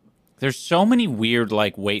crazy. There's so many weird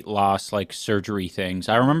weight loss surgery things.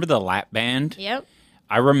 I remember the lap band. Yep.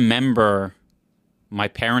 I remember my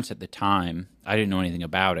parents at the time, I didn't know anything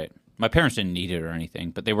about it. My parents didn't need it or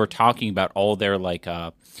anything, but they were talking about all their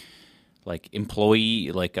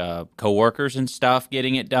employee coworkers and stuff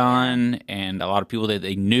getting it done, and a lot of people that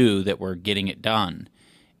they knew that were getting it done.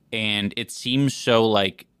 And it seems so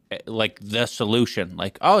like the solution.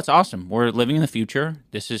 Oh, it's awesome. We're living in the future.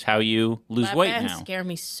 This is how you lose Lap weight bands now. scare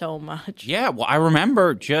me so much. Yeah, well, I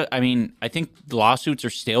remember. I think lawsuits are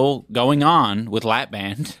still going on with lap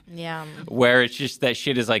band. Yeah. Where it's just that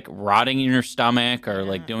shit is rotting in your stomach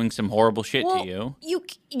or doing some horrible shit to you.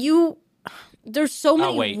 You there's so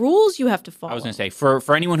many rules you have to follow. I was gonna say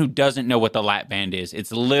for anyone who doesn't know what the lap band is,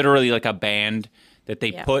 it's literally a band that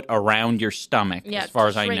they put around your stomach, as far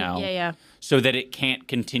as I know. Yeah. So that it can't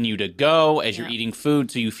continue to go as you're eating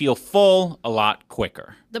food, so you feel full a lot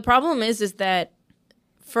quicker. The problem is that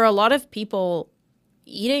for a lot of people,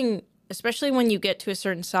 eating, especially when you get to a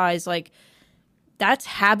certain size, that's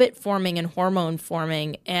habit forming and hormone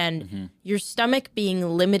forming, and your stomach being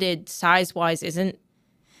limited size-wise isn't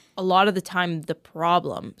a lot of the time the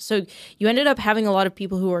problem. So you ended up having a lot of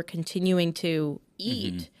people who are continuing to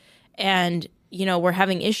eat, and, we're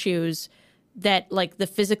having issues that the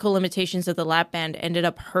physical limitations of the lap band ended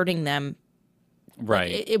up hurting them.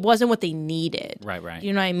 Right. It wasn't what they needed. Right.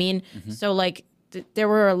 You know what I mean? So there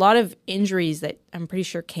were a lot of injuries that I'm pretty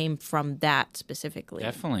sure came from that specifically.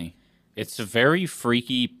 Definitely. It's a very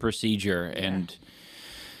freaky procedure. And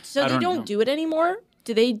so they don't do it anymore?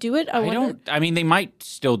 Do they do it? I mean, they might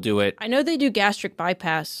still do it. I know they do gastric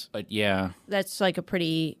bypass. But yeah. That's a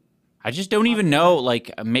pretty... I just don't even know,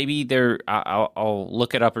 maybe I'll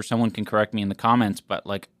look it up or someone can correct me in the comments, but,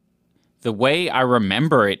 the way I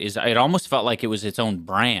remember it is it almost felt like it was its own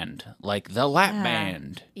brand, the lap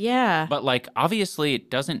band. Yeah. But, obviously it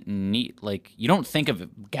doesn't need, you don't think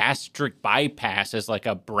of gastric bypass as,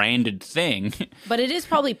 a branded thing. But it is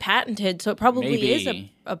probably patented, so it probably is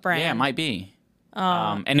a brand. Yeah, it might be.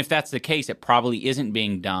 And if that's the case, it probably isn't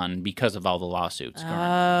being done because of all the lawsuits currently.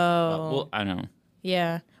 Well, I don't know.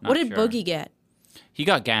 Yeah. What did Boogie get? He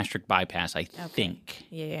got gastric bypass, I think.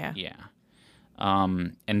 Yeah. Yeah.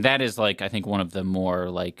 And that is I think one of the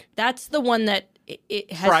more that's the one that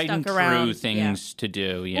it has tried stuck and around. true things to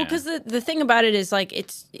do. Yeah. Well, because the thing about it is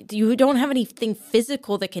you don't have anything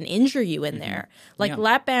physical that can injure you in there.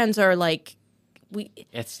 Lap bands are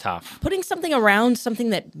it's tough. Putting something around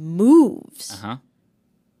something that moves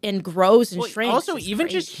and grows and shrinks. Also, even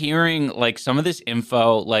just hearing some of this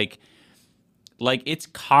info, it's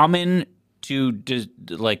common to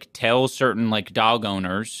tell certain dog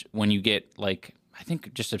owners when you get I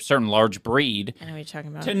think just a certain large breed. I know what you're talking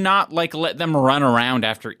about. To not let them run around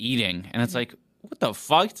after eating, and it's what the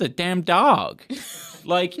fuck? It's a damn dog.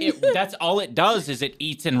 That's all it does is it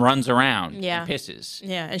eats and runs around. Yeah. And pisses.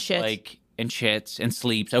 Yeah, and shits. And shits and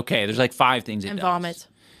sleeps. Okay, there's 5 things it does. And vomits.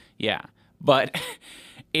 Yeah, but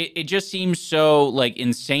it just seems so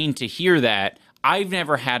insane to hear that. I've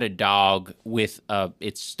never had a dog with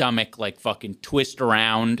its stomach like fucking twist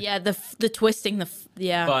around. Yeah, the twisting,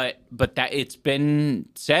 yeah. But that it's been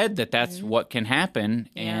said that that's what can happen,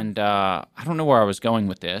 and I don't know where I was going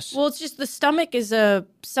with this. Well, it's just the stomach is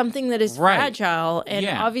something that is fragile and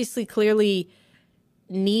obviously clearly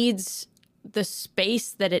needs the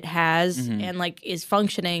space that it has and like is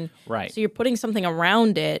functioning. Right. So you're putting something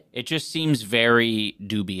around it. It just seems very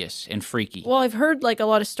dubious and freaky. Well, I've heard like a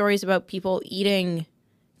lot of stories about people eating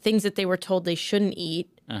things that they were told they shouldn't eat,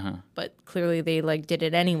 but clearly they like did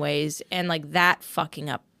it anyways, and like that fucking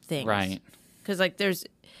up things. Right. Because like there's,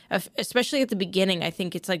 especially at the beginning, I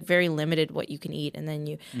think it's like very limited what you can eat, and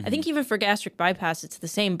then I think even for gastric bypass it's the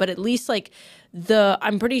same, but at least like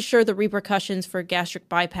I'm pretty sure the repercussions for gastric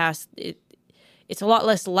bypass, it's a lot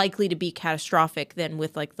less likely to be catastrophic than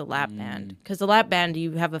with like the lap band, because the lap band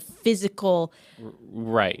you have a physical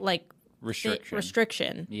like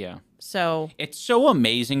restriction. Yeah. So it's so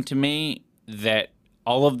amazing to me that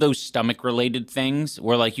all of those stomach related things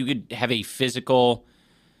where like you could have a physical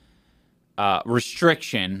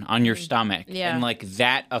restriction on your stomach, and like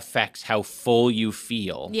that affects how full you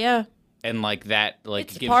feel. Yeah. And like that like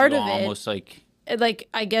it's gives part you of almost it. Like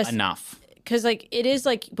I guess enough. Because, like, it is,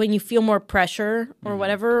 like, when you feel more pressure or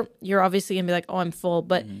whatever, you're obviously going to be like, oh, I'm full.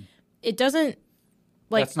 But it doesn't,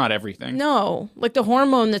 like... That's not everything. No. Like, the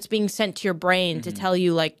hormone that's being sent to your brain to tell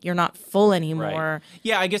you, like, you're not full anymore. Right.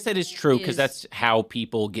 Yeah, I guess that is true, because that's how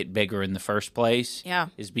people get bigger in the first place. Yeah.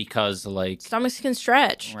 Is because, like... Stomachs can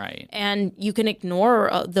stretch. Right. And you can ignore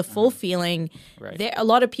the full feeling. Right. A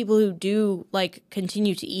lot of people who do, like,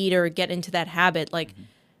 continue to eat or get into that habit, like...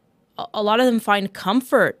 A lot of them find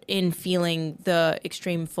comfort in feeling the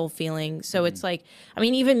extreme full feeling. So it's like, I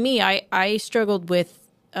mean, even me, I struggled with,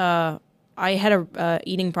 I had a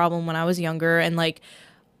eating problem when I was younger, and like,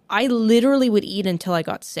 I literally would eat until I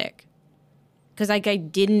got sick, because like I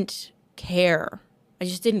didn't care. I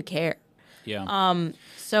just didn't care. Yeah.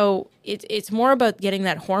 So it's more about getting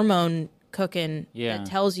that hormone cooking that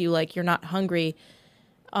tells you like you're not hungry.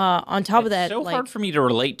 On top of that, it's so like, hard for me to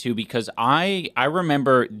relate to, because I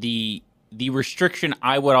remember the restriction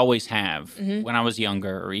I would always have when I was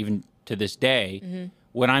younger, or even to this day,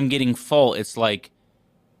 when I'm getting full, it's like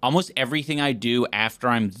almost everything I do after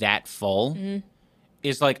I'm that full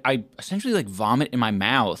is like I essentially like vomit in my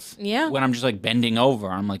mouth. Yeah. When I'm just like bending over,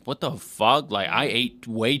 I'm like, what the fuck? Like I ate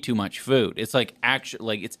way too much food. It's like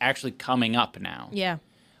it's actually coming up now. Yeah.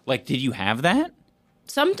 Like, did you have that?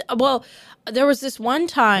 Well, there was this one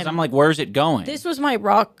time. I'm like, where's it going? This was my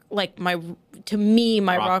rock, like my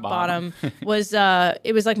rock bottom was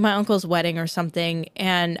it was like my uncle's wedding or something,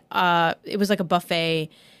 and it was like a buffet,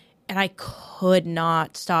 and I could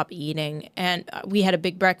not stop eating, and we had a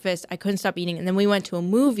big breakfast. I couldn't stop eating, and then we went to a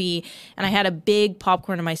movie, and I had a big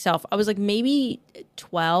popcorn to myself. I was like maybe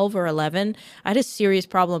 12 or 11. I had a serious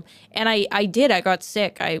problem, and I got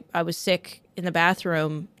sick. I was sick in the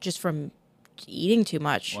bathroom just from eating too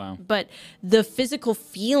much. Wow. But the physical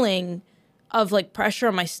feeling of like pressure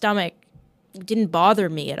on my stomach didn't bother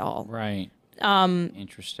me at all. Right.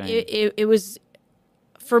 Interesting. It was,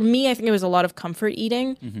 for me, I think it was a lot of comfort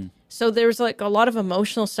eating. So there's like a lot of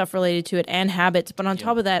emotional stuff related to it and habits. But on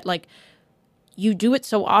top of that, like you do it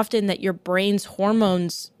so often that your brain's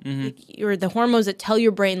hormones, or the hormones that tell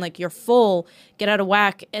your brain like you're full, get out of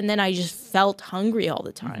whack. And then I just felt hungry all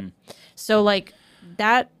the time. So like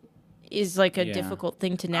that is like a difficult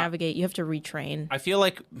thing to navigate. You have to retrain. I feel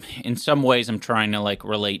like in some ways I'm trying to like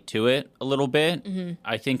relate to it a little bit.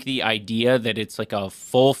 I think the idea that it's like a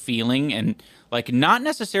full feeling, and like not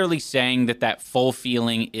necessarily saying that full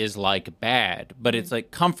feeling is like bad, but it's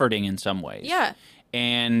like comforting in some ways. Yeah.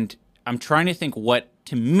 And I'm trying to think what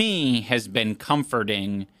to me has been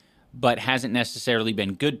comforting but hasn't necessarily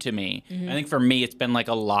been good to me. I think for me, it's been like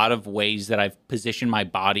a lot of ways that I've positioned my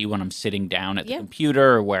body when I'm sitting down at the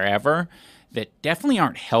computer or wherever that definitely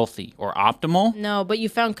aren't healthy or optimal. No, but you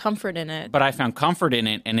found comfort in it. But I found comfort in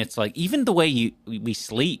it, and it's like even the way we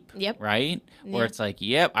sleep, Yep. right? Where it's like,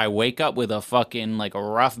 yep, I wake up with a fucking like a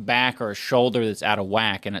rough back or a shoulder that's out of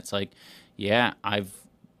whack, and it's like, yeah,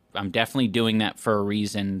 I'm definitely doing that for a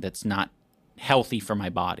reason that's not healthy for my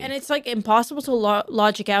body. And it's like impossible to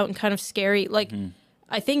logic out and kind of scary. Like,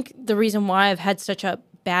 I think the reason why I've had such a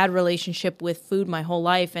bad relationship with food my whole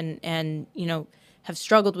life, and you know, have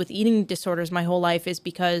struggled with eating disorders my whole life, is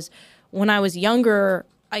because when I was younger,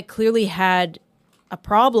 I clearly had a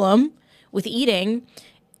problem with eating.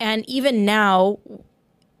 And even now,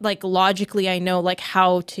 like logically, I know like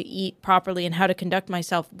how to eat properly and how to conduct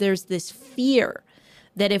myself. There's this fear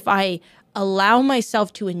that if I allow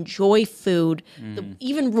myself to enjoy food,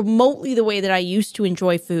 even remotely the way that I used to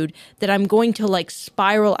enjoy food, that I'm going to like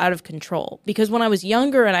spiral out of control. Because when I was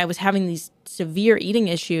younger and I was having these severe eating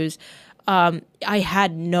issues, I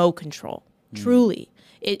had no control. Truly.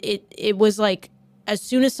 It was like, as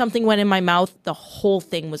soon as something went in my mouth, the whole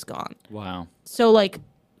thing was gone. Wow. So like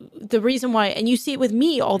the reason why, and you see it with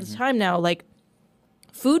me all the time now, like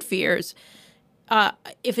food fears,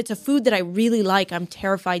 if it's a food that I really like, I'm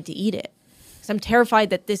terrified to eat it. Because I'm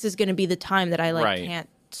terrified that this is going to be the time that I can't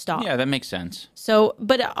stop. Yeah, that makes sense. So,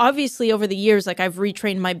 but obviously over the years, like I've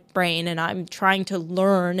retrained my brain and I'm trying to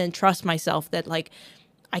learn and trust myself that like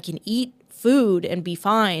I can eat food and be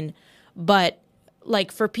fine. But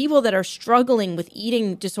like for people that are struggling with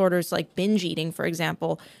eating disorders like binge eating, for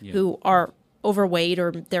example, who are overweight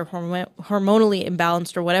or they're hormonally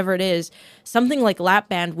imbalanced or whatever it is, something like lap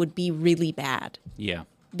band would be really bad. Yeah.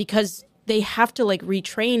 Because they have to like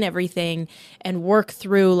retrain everything and work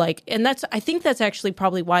through like, and I think that's actually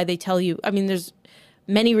probably why they tell you, I mean, there's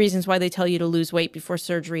many reasons why they tell you to lose weight before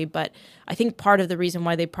surgery, but I think part of the reason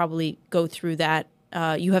why they probably go through that,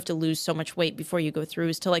 you have to lose so much weight before you go through,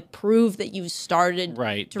 is to like prove that you've started to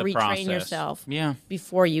retrain process. yourself Yeah.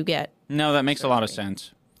 before you get No, that makes surgery. a lot of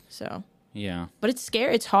sense. So. Yeah. But it's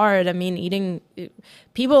scary. It's hard. I mean,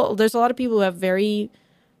 there's a lot of people who have very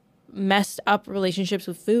messed up relationships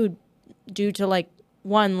with food due to like,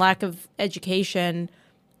 one, lack of education,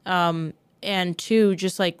 and two,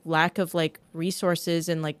 just like lack of like resources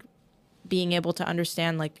and like being able to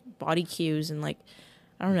understand like body cues and like,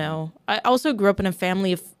 I don't know. I also grew up in a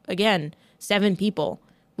family of, again, 7 people.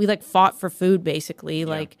 We like fought for food basically.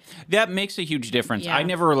 Like that makes a huge difference. Yeah. I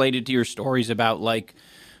never related to your stories about like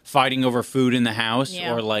fighting over food in the house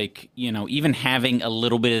Yeah. or like, you know, even having a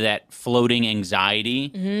little bit of that floating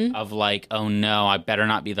anxiety of like, oh no, I better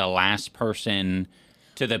not be the last person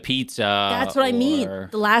to the pizza. That's what I mean.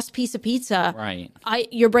 The last piece of pizza. Right.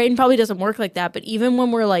 Your brain probably doesn't work like that, but even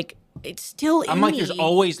when we're like, it's still in I'm like, me. there's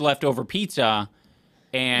always leftover pizza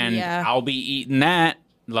and Yeah. I'll be eating that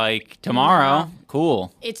like tomorrow.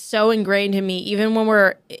 Cool. It's so ingrained in me. Even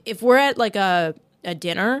when if we're at like a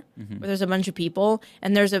dinner where there's a bunch of people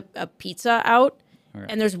and there's a pizza out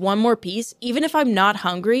and there's one more piece, even if I'm not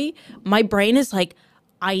hungry, my brain is like,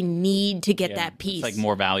 I need to get that piece. It's like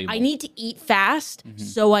more valuable. I need to eat fast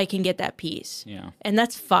so I can get that piece. Yeah. And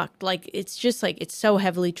that's fucked. Like, it's just like, it's so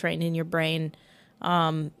heavily trained in your brain.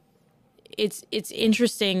 It's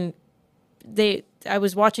interesting. I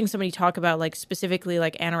was watching somebody talk about like specifically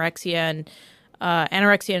like anorexia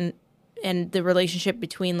and the relationship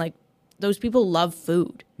between like, those people love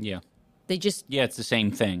food. Yeah. They just, Yeah, it's the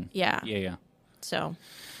same thing. yeah. Yeah. So,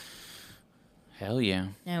 Hell yeah.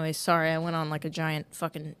 anyway, sorry, I went on like a giant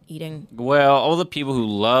fucking eating. Well, all the people who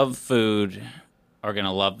love food are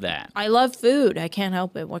gonna love that. I love food. I can't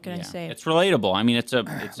help it. What can I say? It's relatable. I mean, it's a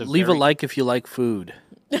Leave a like if you like food.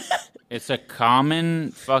 It's a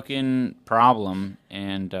common fucking problem,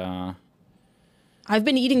 and I've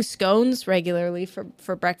been eating scones regularly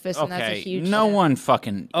for breakfast, and that's a okay, huge. no one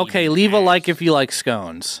fucking. Okay, eats leave a ass. like if you like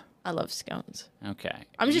scones. I love scones. Okay,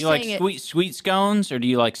 I'm do just you like saying sweet scones, or do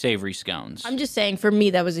you like savory scones? I'm just saying, for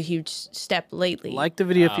me, that was a huge step lately. Like the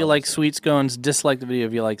video if you like sweet scones. Dislike the video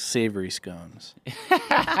if you like savory scones.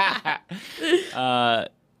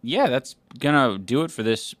 Yeah, that's gonna do it for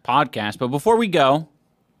this podcast. But before we go,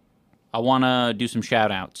 I want to do some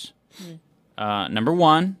shout outs. Number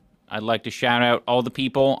one, I'd like to shout out all the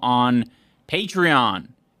people on Patreon.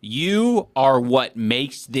 You are what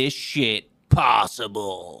makes this shit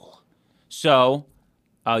possible. So,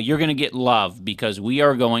 you're going to get love because we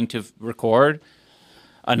are going to record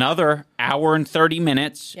another hour and 30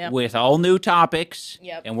 minutes with all new topics.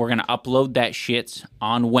 Yep. And we're going to upload that shit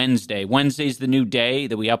on Wednesday. Wednesday's the new day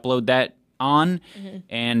that we upload that on.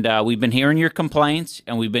 And we've been hearing your complaints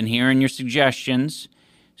and we've been hearing your suggestions.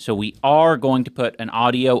 So we are going to put an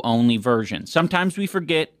audio-only version. Sometimes we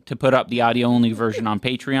forget to put up the audio-only version on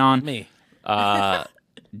Patreon. Me.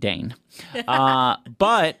 Dane.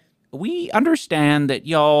 But we understand that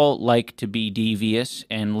y'all like to be devious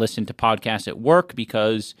and listen to podcasts at work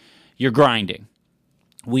because you're grinding.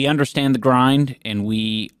 We understand the grind and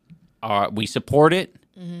we support it.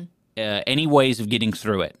 Any ways of getting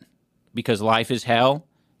through it because life is hell.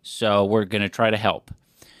 So we're going to try to help.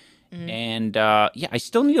 And, I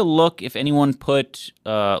still need to look if anyone put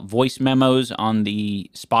voice memos on the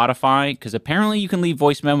Spotify, because apparently you can leave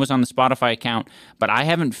voice memos on the Spotify account, but I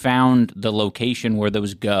haven't found the location where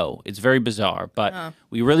those go. It's very bizarre, but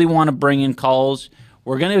we really want to bring in calls.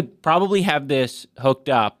 We're going to probably have this hooked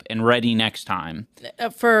up and ready next time.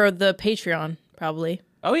 For the Patreon, probably.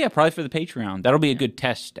 Oh, yeah, probably for the Patreon. That'll be a good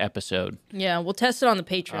test episode. Yeah, we'll test it on the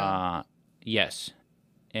Patreon. Yes.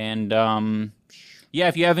 And, yeah,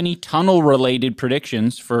 if you have any tunnel-related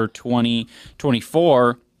predictions for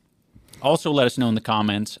 2024, also let us know in the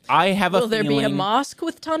comments. I have Will a there feeling... be a mosque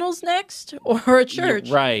with tunnels next? Or a church?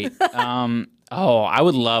 Yeah, right. I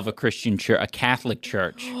would love a Christian church, a Catholic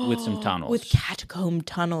church with some tunnels. With catacomb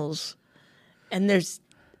tunnels. And there's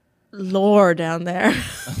lore down there.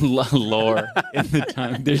 Lore. In the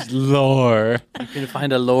tunnel. There's lore. You can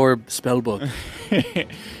find a lore spellbook.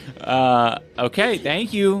 Okay,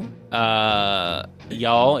 thank you.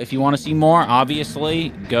 Y'all, if you want to see more,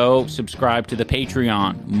 obviously, go subscribe to the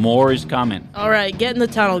Patreon. More is coming. All right, get in the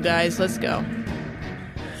tunnel, guys. Let's go.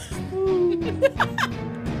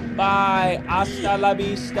 Bye. Hasta la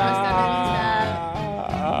vista.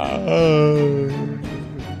 Hasta la vista.